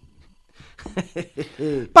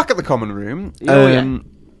 Back at the common room,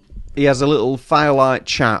 he has a little firelight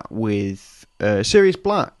chat with Sirius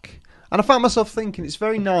Black. And I found myself thinking it's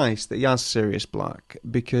very nice that he has Sirius Black,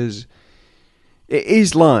 because it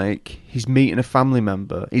is like he's meeting a family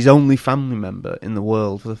member, his only family member in the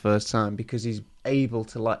world for the first time, because he's able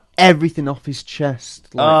to let everything off his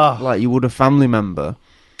chest like you would a family member.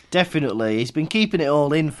 Definitely. He's been keeping it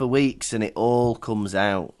all in for weeks and it all comes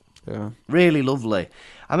out. Yeah. Really lovely.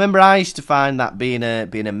 I remember I used to find that being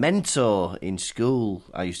a mentor in school,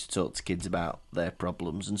 I used to talk to kids about their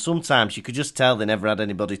problems, and sometimes you could just tell they never had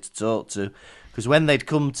anybody to talk to, because when they'd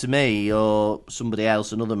come to me or somebody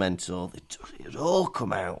else, another mentor, it would all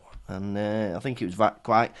come out, and I think it was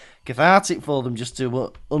quite cathartic for them just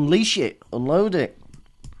to unleash it, unload it.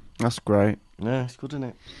 That's great. Yeah, it's good, isn't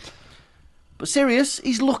it? But Sirius,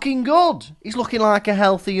 he's looking good. He's looking like a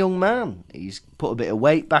healthy young man. He's put a bit of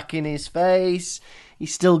weight back in his face.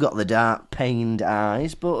 He's still got the dark, pained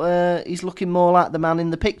eyes, but he's looking more like the man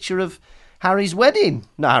in the picture of Harry's wedding.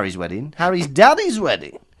 Not Harry's wedding, Harry's daddy's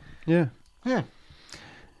wedding. Yeah. Yeah.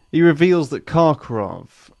 He reveals that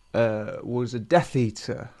Karkaroff was a Death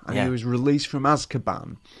Eater, and he was released from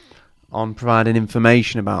Azkaban on providing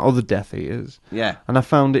information about other Death Eaters. Yeah. And I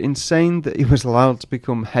found it insane that he was allowed to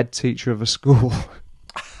become head teacher of a school.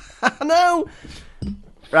 I know.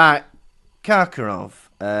 Right,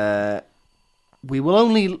 Karkaroff, we will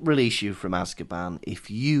only release you from Azkaban if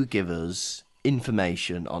you give us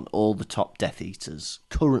information on all the top Death Eaters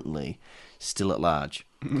currently still at large.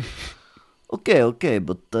 Okay,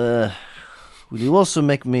 but will you also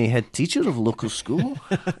make me head teacher of a local school?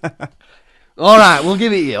 All right, we'll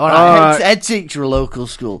give it you. All right, head teacher of a local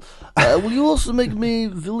school. Will you also make me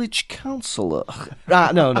village councillor?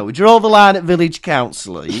 Right, no, we draw the line at village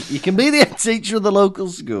councillor. You can be the head teacher of the local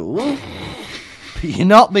school, but you're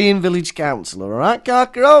not being village councillor, all right,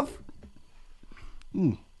 Karkaroff?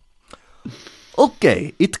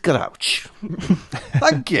 Okay, it Crouch.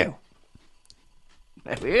 Thank you.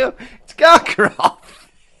 There we go. It's Karkaroff.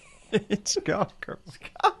 It's Karkaroff. It's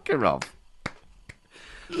Karkaroff.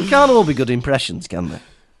 They can't all be good impressions, can they?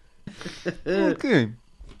 Okay.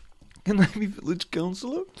 Can I be village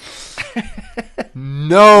councillor?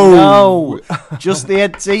 No. No. Just the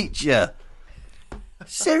head teacher.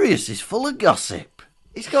 Sirius is full of gossip.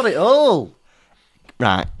 He's got it all.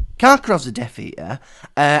 Right. Karkaroff's a Death Eater.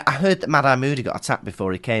 I heard that Mad Eye Moody got attacked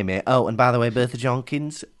before he came here. Oh, and by the way, Bertha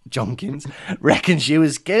Jonkins reckons she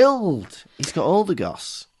was killed. He's got all the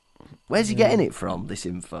goss. Where's he getting it from, this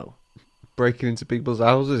info? Breaking into people's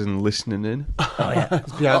houses and listening in. Oh, yeah.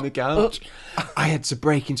 Behind the couch. I had to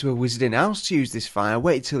break into a wizarding house to use this fire.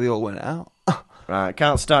 Wait till they all went out. Right,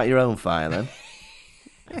 can't start your own fire then.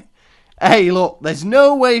 Hey, look, there's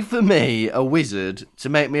no way for me, a wizard, to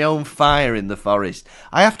make my own fire in the forest.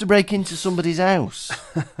 I have to break into somebody's house.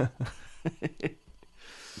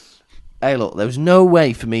 Hey, look, there's no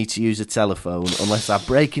way for me to use a telephone unless I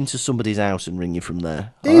break into somebody's house and ring you from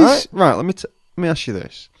there. Right, let me ask you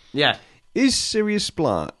this. Yeah. Is Sirius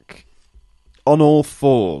Black on all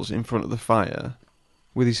fours in front of the fire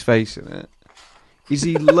with his face in it? Is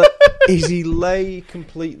he lay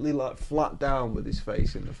completely like flat down with his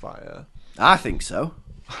face in the fire? I think so.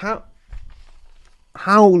 How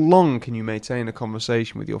long can you maintain a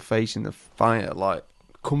conversation with your face in the fire, like,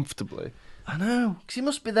 comfortably? I know, because he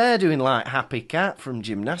must be there doing, like, Happy Cat from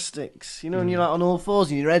gymnastics. You know, and you're, like, on all fours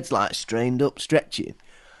and your head's, like, strained up, stretching.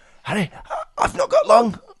 Harry, I've not got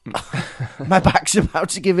long. My back's about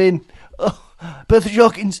to give in. Oh, Bertha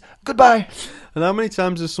Jorkins, goodbye. And how many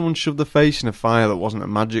times has someone shoved their face in a fire that wasn't a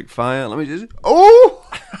magic fire? Let me just... Oh!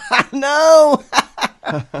 No!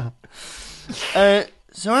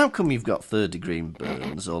 So how come you've got third-degree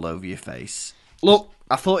burns all over your face? Look,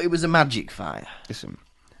 I thought it was a magic fire. Listen,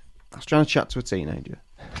 I was trying to chat to a teenager.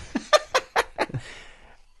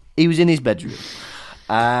 He was in his bedroom.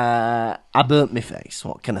 I burnt my face,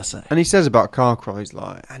 what can I say? And he says about Karkaroff, he's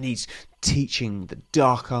like, and he's teaching the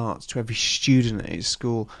dark arts to every student at his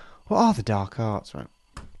school. What are the dark arts, right?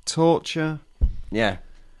 Torture. Yeah.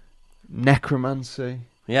 Necromancy.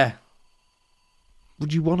 Yeah.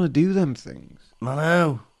 Would you want to do them things? I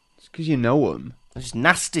know. It's because you know them. They're just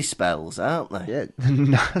nasty spells, aren't they? Yeah, they're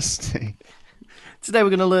nasty. Today we're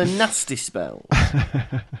going to learn nasty spells.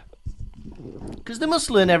 Because they must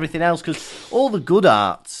learn everything else, because all the good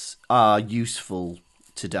arts are useful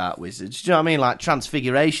to dark wizards. Do you know what I mean? Like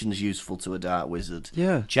transfiguration's useful to a dark wizard.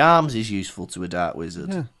 Yeah. Charms is useful to a dark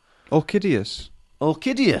wizard. Yeah. Orchideus.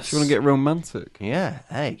 Orchideus. Do you want to get romantic? Yeah,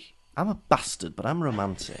 hey, I'm a bastard, but I'm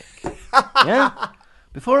romantic. Yeah?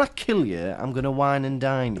 Before I kill you, I'm going to wine and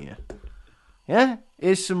dine you. Yeah?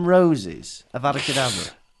 Here's some roses. Avada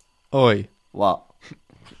Kedavra. Oi. What?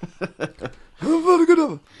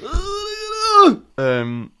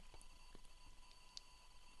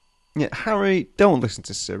 Yeah, Harry, don't listen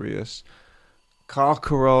to Sirius.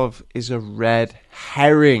 Karkaroff is a red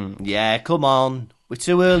herring. Yeah, come on. We're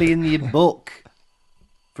too early in the book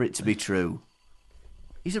for it to be true.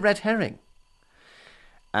 He's a red herring.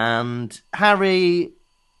 And Harry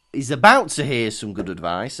is about to hear some good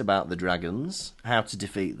advice about the dragons, how to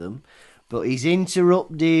defeat them, but he's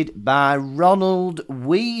interrupted by Ronald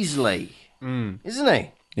Weasley, isn't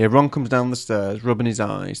he? Yeah, Ron comes down the stairs, rubbing his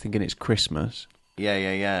eyes, thinking it's Christmas.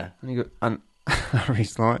 Yeah. And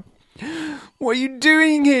Harry's like, "What are you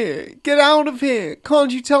doing here? Get out of here!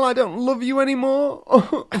 Can't you tell I don't love you anymore?"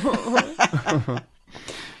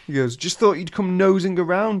 He goes, "Just thought you'd come nosing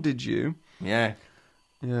around, did you?" Yeah.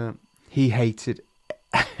 Yeah. He hated...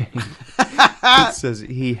 It says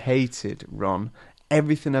he hated Ron.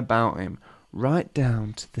 Everything about him, right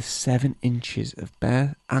down to the 7 inches of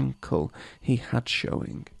bare ankle he had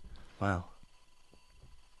showing. Wow.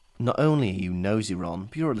 Not only are you nosy, Ron,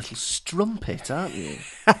 but you're a little strumpet, aren't you?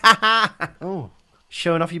 Oh,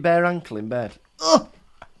 showing off your bare ankle in bed. Ugh!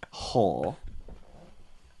 Whore.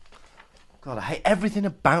 God, I hate everything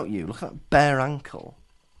about you. Look at that bare ankle.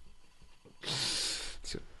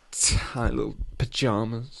 It's your tight little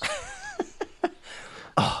pyjamas.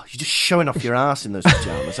 Oh, you're just showing off your ass in those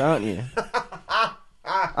pyjamas, aren't you?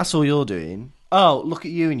 That's all you're doing. Oh, look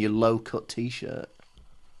at you in your low-cut T-shirt.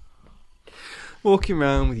 Walking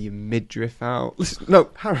around with your midriff out. Listen, no,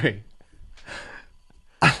 Harry.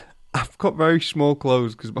 I've got very small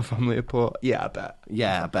clothes because my family are poor. Yeah, I bet.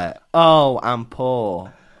 Yeah, I bet. Oh, I'm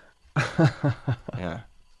poor. Yeah.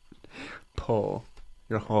 Poor.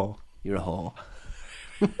 You're a whore. You're a whore.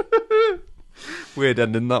 Weird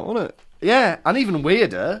ending that, wasn't it? Yeah, and even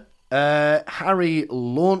weirder, Harry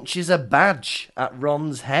launches a badge at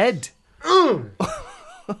Ron's head.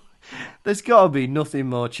 There's got to be nothing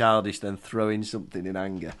more childish than throwing something in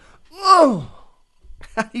anger. Oh!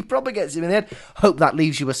 He probably gets him in the head. Hope that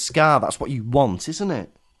leaves you a scar. That's what you want, isn't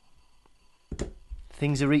it?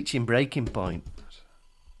 Things are reaching breaking point.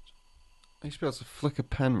 I used to be able to flick a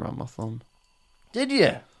pen around my thumb. Did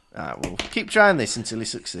you? Alright, well, keep trying this until you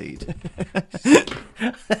succeed.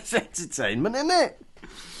 That's entertainment, isn't it?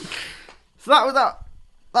 So that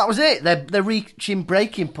was it. They're reaching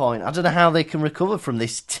breaking point. I don't know how they can recover from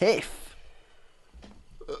this tiff.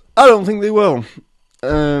 I don't think they will.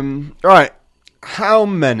 Right. How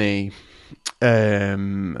many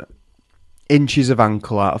inches of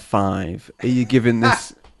ankle out of 5 are you giving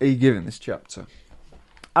this? Are you giving this chapter?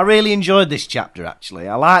 I really enjoyed this chapter, actually.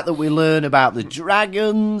 I like that we learn about the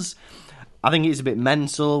dragons. I think it's a bit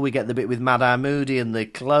mental. We get the bit with Mad Eye Moody and the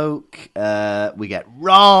cloak. We get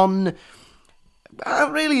Ron. I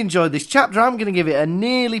really enjoyed this chapter. I'm going to give it a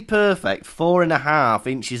nearly perfect 4.5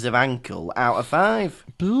 inches of ankle out of 5.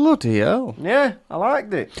 Bloody hell. Yeah, I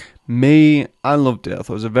liked it. Me, I loved it. I thought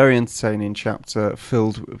it was a very entertaining chapter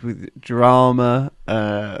filled with drama.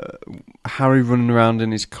 Harry running around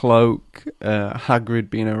in his cloak. Hagrid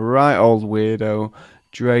being a right old weirdo.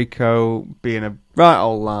 Draco being a right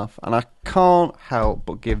old laugh. And I can't help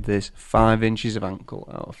but give this 5 inches of ankle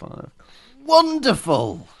out of 5.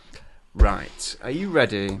 Wonderful. Right. Are you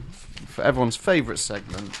ready for everyone's favourite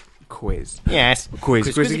segment? Quiz. Yes.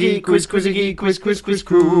 Quiz crew.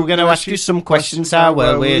 We're going to ask you some questions. How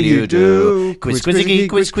well will you do? Quiz crew.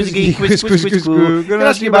 We're going to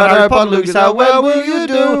ask you about Harry Potter, Lucas. How well will you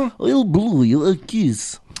do? I'll blow you a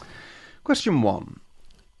kiss. Question 1.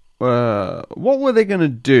 What were they going to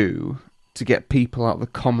do to get people out of the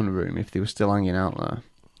common room if they were still hanging out there?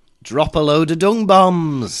 Drop a load of dung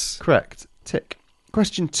bombs. Correct. Tick.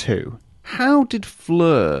 Question 2. How did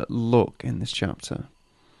Fleur look in this chapter?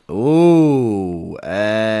 Oh,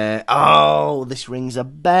 this rings a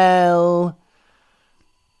bell.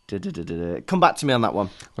 Come back to me on that one.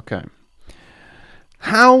 Okay.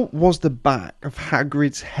 How was the back of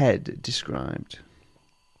Hagrid's head described?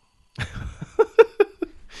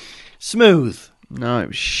 Smooth. No, it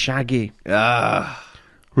was shaggy. Raggy?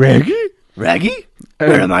 Raggy?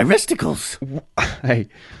 Where are my vesticles? Hey.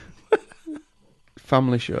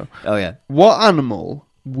 Family show. Oh, yeah. What animal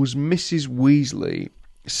was Mrs. Weasley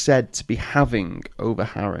said to be having over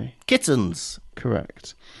Harry? Kittens.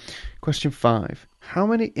 Correct. Question 5. How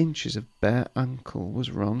many inches of bare ankle was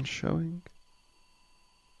Ron showing?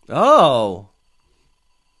 Oh.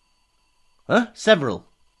 Huh? Several.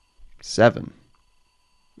 7.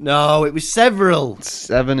 No, it was several.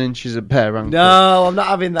 7 inches of bare ankle. No, I'm not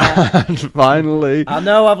having that. And finally... I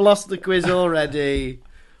know I've lost the quiz already,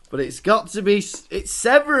 but it's got to be... It's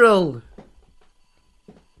several.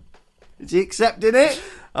 Is he accepting it?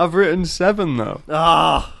 I've written 7, though.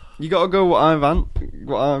 Ah. You got to go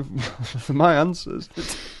my answers.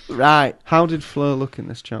 Right. How did Fleur look in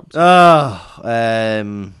this chapter?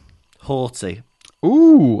 Haughty.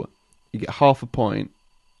 Ooh. You get half a point.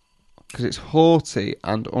 Because it's haughty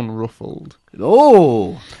and unruffled.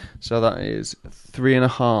 Oh. So that is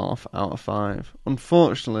 3.5 out of 5.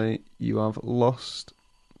 Unfortunately, you have lost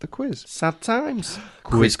the quiz. Sad times.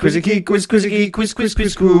 Quiz, quizzy, quiz,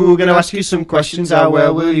 We're going to ask you some questions. How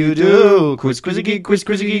well will you do? Quiz, quizzy, quiz,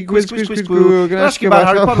 We're going to ask you about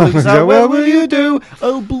Harry Potter. How well will you do?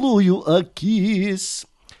 I'll blow you a kiss.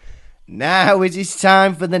 Now it is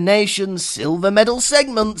time for the nation's silver medal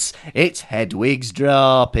segments. It's Hedwig's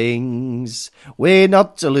droppings. We're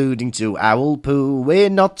not alluding to owl poo. We're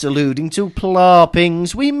not alluding to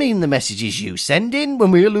ploppings. We mean the messages you send in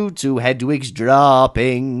when we allude to Hedwig's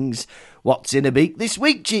droppings. What's in a beak this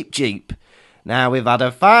week, Cheap Cheap? Now we've had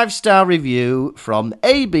a 5-star review from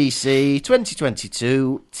ABC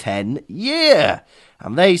 2022 10 year.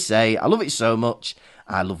 And they say, I love it so much.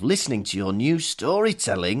 I love listening to your new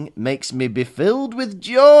storytelling. Makes me be filled with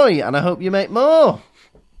joy, and I hope you make more.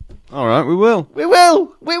 All right, we will. We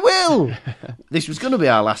will. This was going to be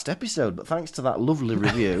our last episode, but thanks to that lovely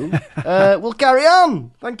review, we'll carry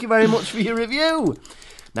on. Thank you very much for your review.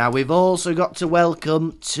 Now, we've also got to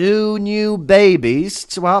welcome 2 new babies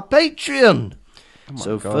to our Patreon.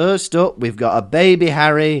 So God. First up, we've got a baby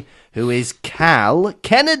Harry, who is Cal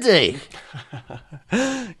Kennedy.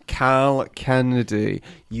 Cal Kennedy,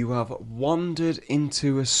 you have wandered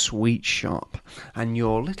into a sweet shop and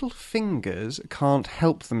your little fingers can't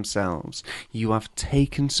help themselves. You have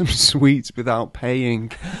taken some sweets without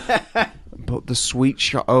paying. But the sweet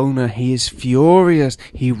shop owner, he is furious.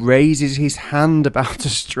 He raises his hand about to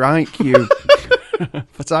strike you.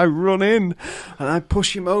 But I run in and I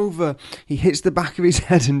push him over. He hits the back of his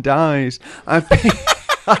head and dies. I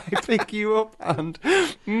pick you up and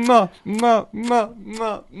mwah, mwah, mwah,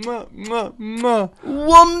 mwah, mwah, mwah.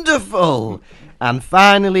 Wonderful. And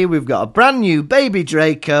finally, we've got a brand new baby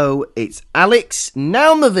Draco. It's Alex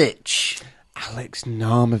Naumovich. Alex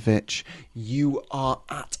Naumovich, you are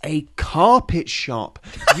at a carpet shop.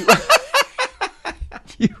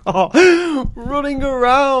 You are running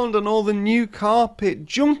around on all the new carpet,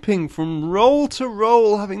 jumping from roll to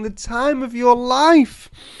roll, having the time of your life.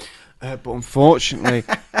 But unfortunately,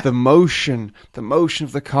 the motion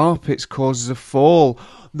of the carpets causes a fall.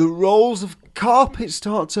 The rolls of carpet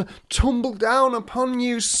start to tumble down upon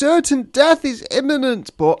you. Certain death is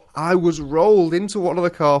imminent. But I was rolled into one of the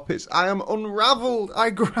carpets. I am unravelled. I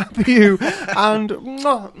grab you and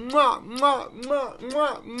mwah, mwah, mwah, mwah,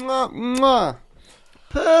 mwah, mwah, mwah.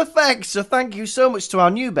 Perfect. So thank you so much to our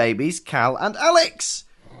new babies, Cal and Alex.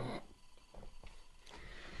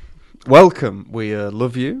 Welcome. We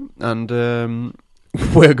love you, and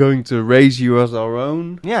we're going to raise you as our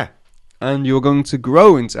own. Yeah. And you're going to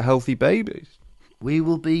grow into healthy babies. We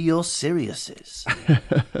will be your Siriuses.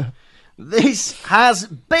 This has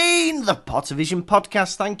been the Pottervision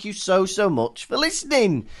Podcast. Thank you so much for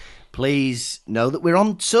listening. Please know that we're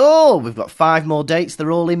on tour. We've got 5 more dates.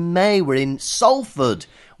 They're all in May. We're in Salford.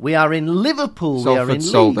 We are in Liverpool. We are in Leeds.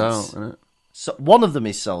 Sold out, isn't it? So one of them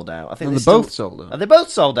is sold out. I think they're both sold out. Are they both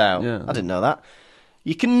sold out? Yeah. I didn't know that.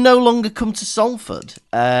 You can no longer come to Salford,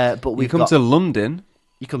 but you come to London.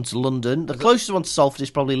 You come to London. The closest one to Salford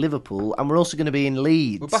is probably Liverpool, and we're also going to be in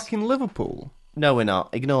Leeds. We're back in Liverpool. No, we're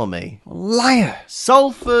not. Ignore me. Liar.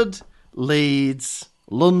 Salford, Leeds,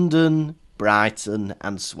 London, Brighton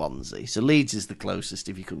and Swansea. So Leeds is the closest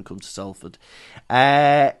if you couldn't come to Salford.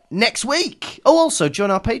 Next week. Oh, also, join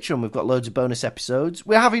our Patreon. We've got loads of bonus episodes.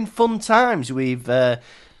 We're having fun times. We've, by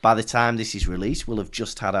the time this is released, we'll have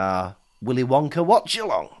just had our Willy Wonka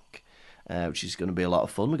watch-along, which is going to be a lot of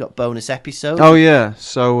fun. We've got bonus episodes. Oh, yeah.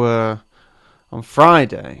 So on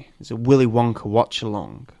Friday, there's a Willy Wonka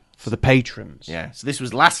watch-along for the patrons. Yeah, so this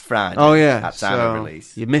was last Friday. Oh, yeah. At time of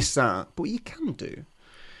release. You missed that. But you can do.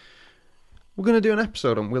 We're going to do an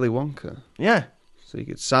episode on Willy Wonka. Yeah. So you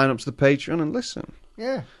could sign up to the Patreon and listen.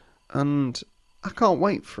 Yeah. And I can't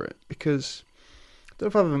wait for it because I don't know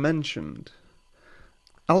if I've ever mentioned,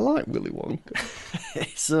 I like Willy Wonka.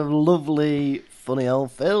 It's a lovely, funny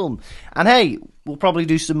old film. And hey, we'll probably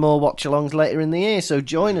do some more watch-alongs later in the year, so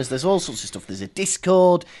join us. There's all sorts of stuff. There's a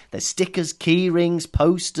Discord, there's stickers, key rings,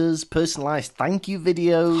 posters, personalised thank you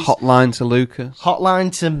videos. Hotline to Lucas.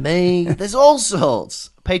 Hotline to me. There's all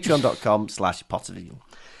sorts. Patreon.com/Pottervision.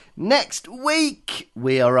 Next week,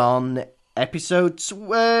 we are on episode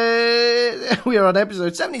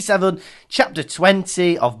 77, chapter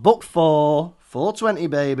 20 of book 4, 420,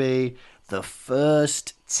 baby. The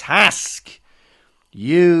First Task.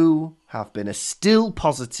 You have been a still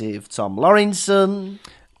positive Tom Lawrenson.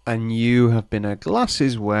 And you have been a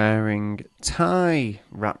glasses-wearing, tie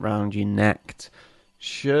wrapped round your neck,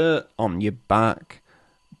 shirt on your back,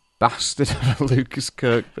 bastard of a Lucas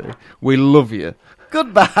Kirkby. We love you.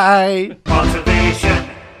 Goodbye. Pottervision.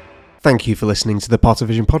 Thank you for listening to the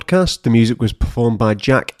Pottervision podcast. The music was performed by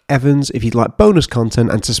Jack Evans. If you'd like bonus content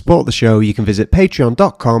and to support the show, you can visit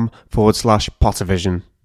patreon.com/Pottervision.